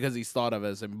 Because he's thought of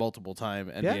as a multiple-time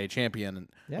NBA champion.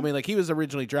 Yeah. I mean, like, he was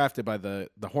originally drafted by the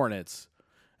Hornets,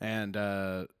 and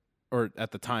or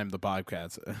at the time the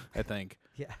Bobcats, I think.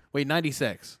 Yeah. Wait,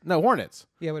 96? No, Hornets.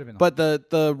 Yeah, it would have been. But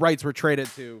the rights were traded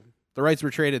to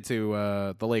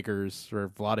the Lakers for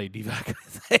Vlade Divac,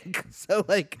 I think. So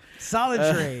like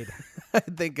solid trade. I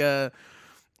think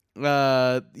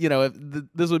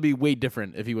this would be way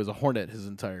different if he was a Hornet his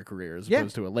entire career as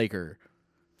opposed to a Laker.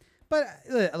 But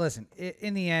listen,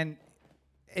 in the end,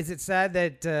 is it sad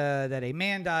that a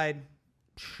man died?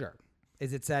 Sure.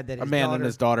 Is it sad that his man daughter, and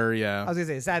his daughter? Yeah. I was gonna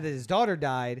say it's sad that his daughter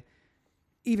died,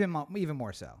 even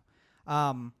more so.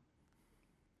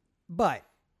 But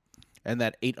and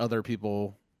that 8 other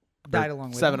people died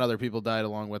along with 7 them. other people died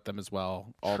along with them as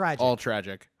well. All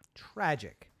tragic.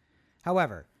 Tragic.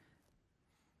 However,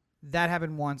 that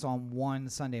happened once on one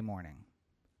Sunday morning.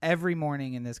 Every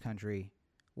morning in this country,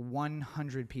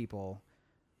 100 people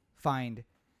find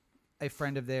a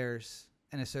friend of theirs,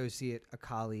 an associate, a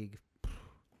colleague,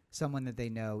 someone that they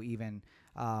know even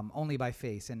only by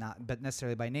face and not but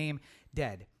necessarily by name,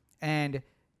 dead. And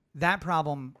that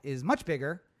problem is much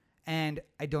bigger, and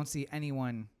I don't see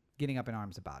anyone getting up in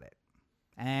arms about it.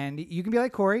 And you can be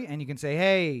like Corey, and you can say,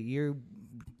 hey, you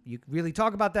really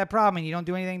talk about that problem, and you don't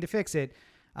do anything to fix it,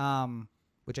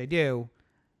 which I do.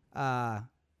 But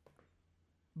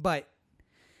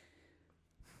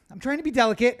I'm trying to be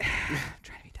delicate.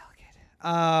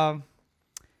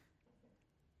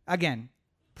 Again,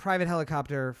 private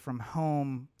helicopter from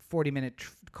home, 40-minute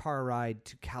car ride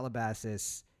to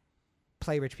Calabasas,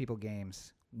 play rich people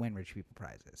games, win rich people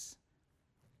prizes.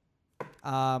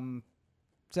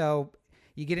 So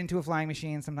you get into a flying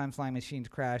machine. Sometimes flying machines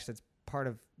crash. That's part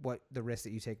of what the risk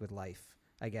that you take with life,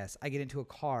 I guess. I get into a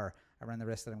car. I run the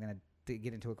risk that I'm going to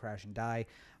get into a crash and die.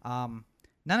 None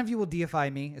of you will deify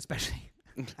me, especially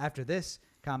after this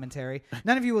commentary.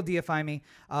 None of you will deify me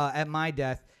at my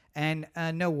death, and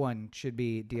no one should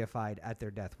be deified at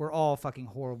their death. We're all fucking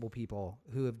horrible people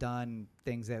who have done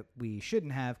things that we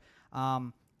shouldn't have.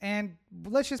 And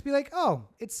let's just be like, oh,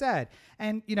 it's sad.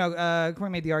 And, Corey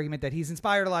made the argument that he's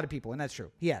inspired a lot of people, and that's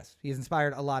true. He has. He has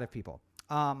inspired a lot of people.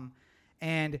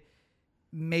 And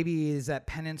maybe is that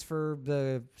penance for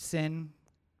the sin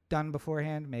done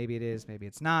beforehand? Maybe it is. Maybe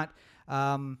it's not.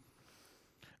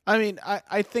 I mean,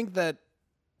 I think that,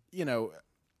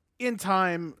 in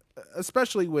time,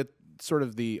 especially with sort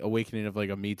of the awakening of like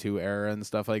a Me Too era and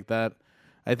stuff like that,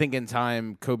 I think in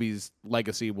time, Kobe's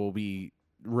legacy will be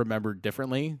remembered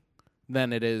differently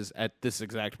than it is at this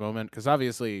exact moment. Because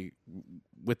obviously,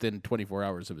 within 24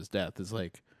 hours of his death is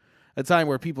like a time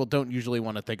where people don't usually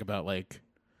want to think about like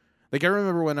I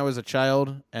remember when I was a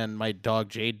child and my dog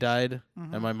Jade died,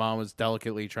 and my mom was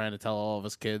delicately trying to tell all of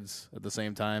us kids at the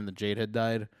same time that Jade had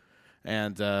died,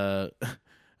 and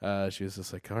she was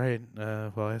just like, all right,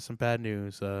 well, I have some bad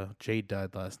news. Jade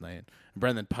died last night. And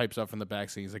Brendan pipes up from the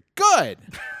backseat. He's like, good!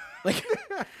 Like,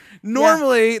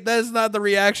 normally, that's not the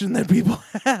reaction that people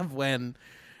have when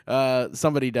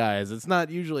somebody dies. It's not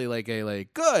usually like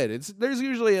good. There's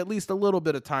usually at least a little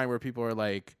bit of time where people are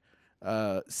like,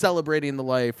 celebrating the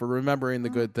life or remembering the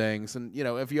good things. And,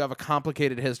 if you have a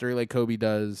complicated history like Kobe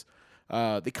does,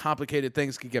 the complicated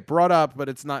things can get brought up, but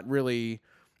it's not really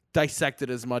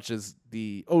dissected as much as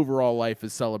the overall life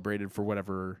is celebrated for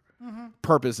whatever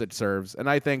purpose it serves. And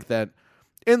I think that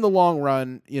in the long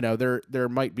run, there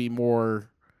might be more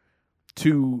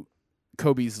to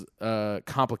Kobe's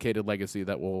complicated legacy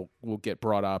that will get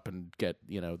brought up and get,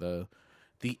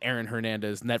 the Aaron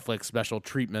Hernandez Netflix special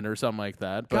treatment or something like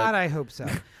that. But God, I hope so.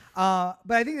 But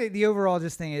I think that the overall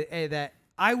just thing is that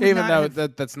I would even not though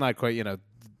that's not quite,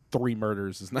 3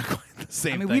 murders is not quite the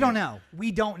same thing. we don't know.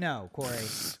 We don't know, Corey.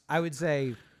 I would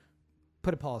say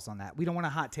put a pulse on that. We don't want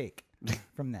a hot take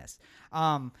from this.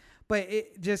 But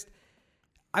it just,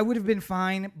 I would have been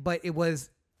fine, but it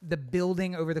was the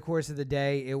building over the course of the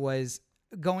day. It was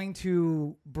going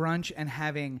to brunch and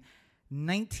having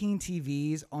 19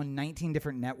 TVs on 19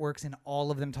 different networks and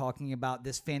all of them talking about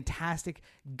this fantastic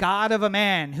god of a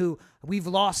man who we've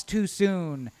lost too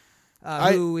soon,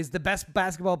 who is the best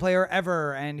basketball player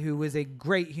ever and who was a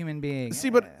great human being. See,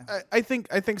 but I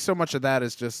think so much of that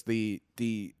is just the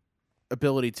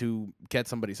ability to get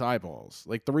somebody's eyeballs.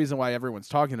 Like, the reason why everyone's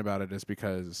talking about it is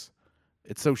because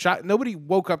it's so shocking. Nobody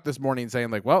woke up this morning saying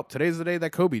like, well, today's the day that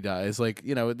Kobe dies. Like,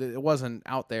 it wasn't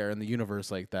out there in the universe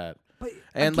like that. But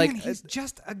and again, like, he's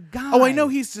just a guy. Oh, I know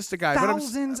he's just a guy.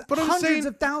 Thousands, but I'm hundreds saying,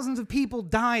 of thousands of people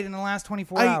died in the last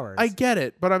 24 hours. I get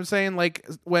it, but I'm saying like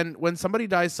when somebody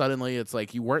dies suddenly, it's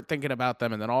like you weren't thinking about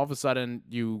them, and then all of a sudden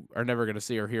you are never going to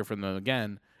see or hear from them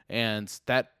again, and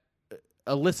that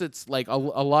elicits like a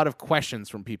lot of questions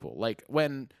from people. Like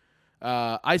when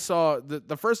I saw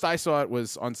the first I saw it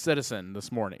was on Citizen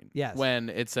this morning. Yes. When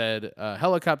it said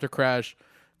helicopter crash,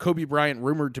 Kobe Bryant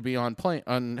rumored to be on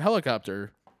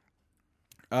helicopter.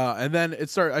 And then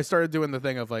I started doing the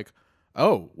thing of like,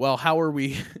 oh, well, how are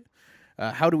we,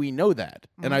 how do we know that?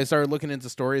 Mm-hmm. And I started looking into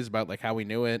stories about like how we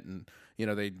knew it, and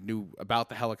they knew about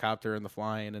the helicopter and the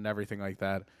flying and everything like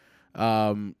that.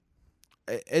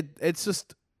 It's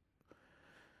just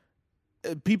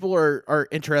people are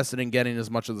interested in getting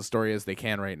as much of the story as they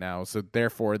can right now. So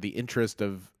therefore, the interest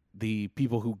of the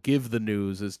people who give the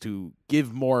news is to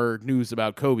give more news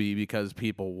about Kobe because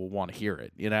people will want to hear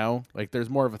it, Like, there's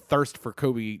more of a thirst for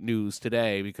Kobe news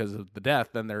today because of the death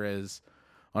than there is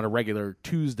on a regular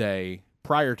Tuesday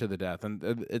prior to the death.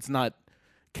 And it's not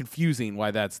confusing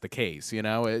why that's the case,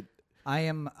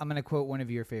 I'm going to quote one of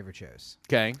your favorite shows.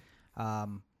 Okay.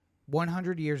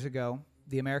 100 years ago,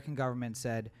 the American government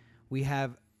said, we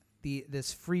have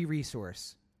this free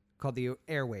resource called the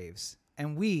airwaves.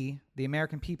 And we, the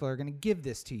American people, are going to give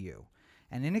this to you.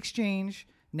 And in exchange,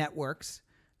 networks,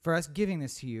 for us giving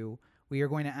this to you, we are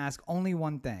going to ask only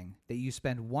one thing: that you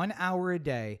spend 1 hour a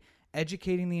day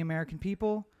educating the American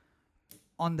people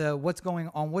on what's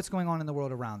going on in the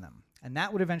world around them. And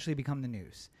that would eventually become the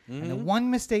news. And the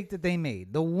one mistake they made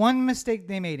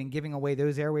in giving away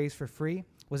those airwaves for free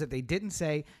was that they didn't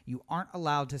say you aren't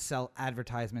allowed to sell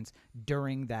advertisements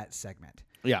during that segment.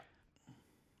 Yeah.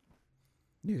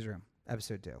 Newsroom,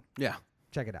 episode 2. Yeah.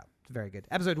 Check it out. It's very good.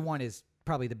 Episode 1 is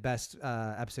probably the best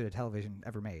episode of television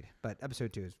ever made, but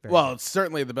episode 2 is very good. It's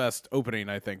certainly the best opening,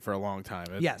 I think, for a long time.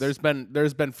 Yes. There's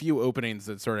been few openings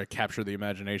that sort of capture the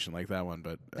imagination like that one,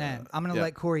 but And I'm going to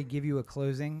let Corey give you a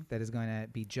closing that is going to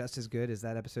be just as good as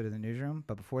that episode of the Newsroom.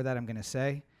 But before that, I'm going to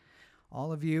say,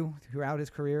 all of you throughout his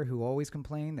career who always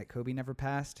complained that Kobe never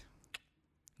passed,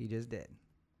 he just did.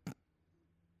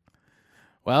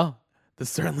 Well, this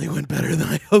certainly went better than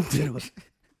I hoped it would.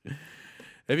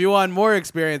 If you want more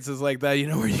experiences like that, you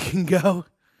know where you can go.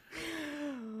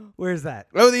 Where's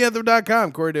that?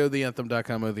 OhTheAnthem.com. Corey to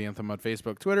OhTheAnthem.com. Oh, The Anthem on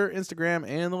Facebook, Twitter, Instagram,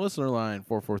 and the listener line.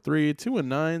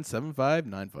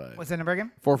 443-219-7595. What's that number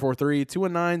again?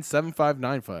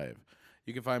 443-219-7595.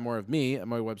 You can find more of me at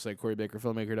my website,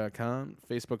 CoreyBakerFilmmaker.com,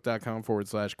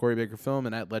 Facebook.com/CoreyBakerFilm,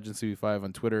 and at LegendsCB5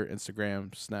 on Twitter,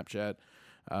 Instagram, Snapchat.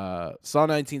 Saw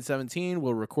 1917.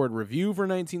 We'll record review for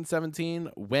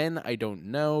 1917. When, I don't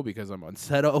know, because I'm on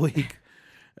set all week.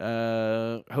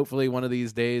 Hopefully one of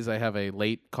these days I have a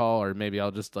late call, or maybe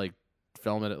I'll just like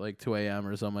film it at like 2 a.m.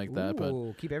 or something like that.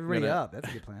 But keep everybody up. That's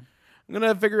a good plan. I'm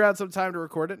going to figure out some time to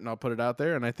record it, and I'll put it out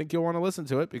there, and I think you'll want to listen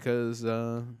to it because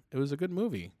it was a good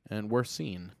movie and worth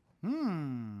seeing.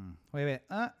 Wait.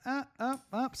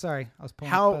 Sorry, I was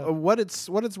pulling. What its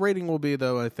rating will be,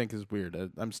 though, I think is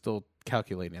weird. I'm still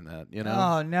calculating that. You know.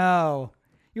 Oh no,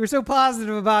 you were so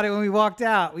positive about it when we walked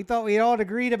out. We thought we all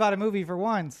agreed about a movie for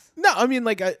once. No, I mean,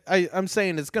 like I'm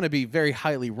saying, it's going to be very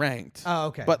highly ranked. Oh,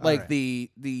 okay. But all like right.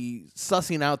 the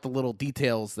sussing out the little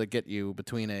details that get you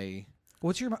between a.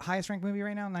 What's your highest ranked movie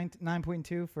right now?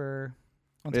 9.2 for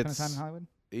Once Upon a Time in Hollywood.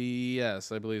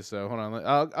 Yes, I believe so. Hold on,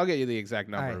 I'll get you the exact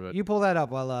number. All right, but you pull that up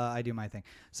while I do my thing.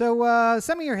 So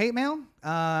send me your hate mail.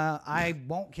 I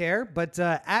won't care, but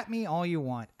at me all you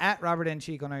want. At Robert N.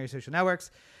 Cheek on all your social networks.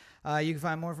 You can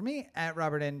find more from me at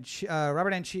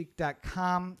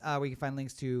robertncheek.com, where you can find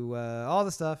links to all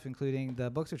the stuff, including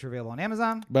the books which are available on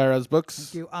Amazon. Barrows Books.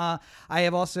 Thank you. I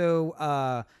have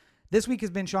also... this week has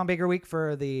been Sean Baker week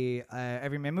for the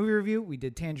Everyman movie review. We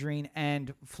did Tangerine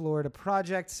and Florida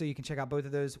Project, so you can check out both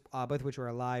of those, both of which are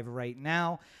live right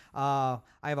now. I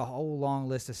have a whole long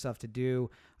list of stuff to do.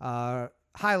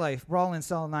 High Life, Brawl in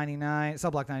Cell 99,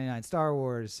 Cell Block 99, Star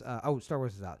Wars. Star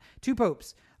Wars is out. Two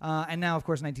Popes, and now of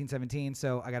course 1917.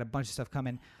 So I got a bunch of stuff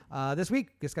coming this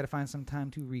week. Just got to find some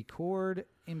time to record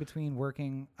in between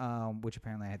working, which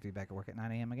apparently I have to be back at work at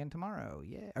 9 a.m. again tomorrow.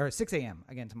 Yeah, or 6 a.m.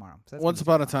 again tomorrow. So Once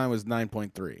Upon a Time was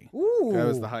 9.3. Ooh, that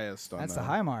was the highest. That's the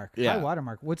high mark. Yeah. High water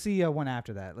mark. What's the one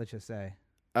after that? Let's just say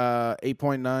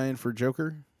 8.9 for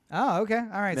Joker. Oh, okay.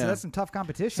 All right. Yeah. So that's some tough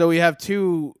competition. So we have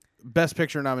two Best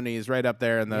Picture nominees right up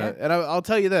there, and I'll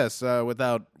tell you this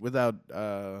without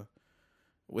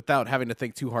having to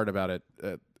think too hard about it.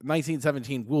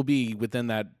 1917 will be within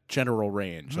that general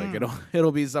range. Like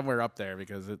it'll be somewhere up there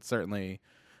because it's certainly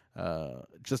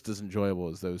just as enjoyable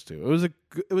as those two. It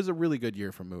was a really good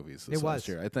year for movies this last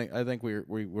year. I think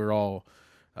we're all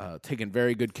taken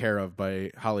very good care of by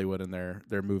Hollywood and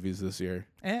their movies this year.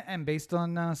 And based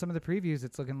on some of the previews,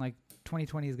 it's looking like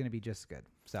 2020 is going to be just good.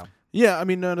 So yeah, I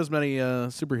mean, not as many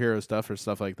superhero stuff or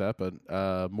stuff like that,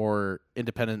 but more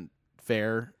independent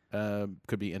fare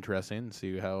could be interesting.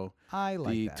 See how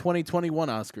the 2021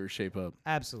 Oscars shape up.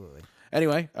 Absolutely.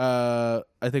 Anyway, I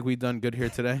think we've done good here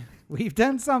today. We've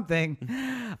done something.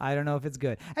 I don't know if it's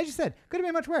good. As you said, could have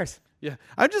been much worse. Yeah,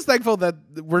 I'm just thankful that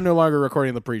we're no longer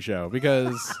recording the pre-show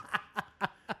because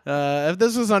if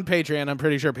this was on Patreon, I'm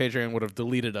pretty sure Patreon would have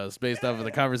deleted us based off of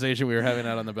the conversation we were having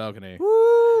out on the balcony.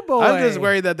 Woo, boy. I'm just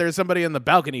worried that there's somebody in the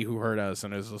balcony who heard us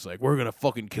and is just like, we're going to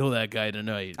fucking kill that guy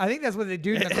tonight. I think that's what the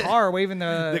dude in the car waving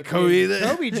the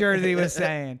Kobe jersey was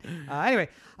saying. Anyway,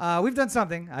 we've done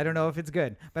something. I don't know if it's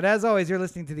good. But as always, you're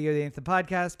listening to the Oh, the Anthem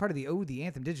podcast, part of the Oh, the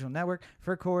Anthem digital network.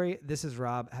 For Corey, this is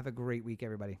Rob. Have a great week,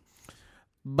 everybody.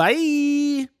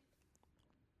 Bye.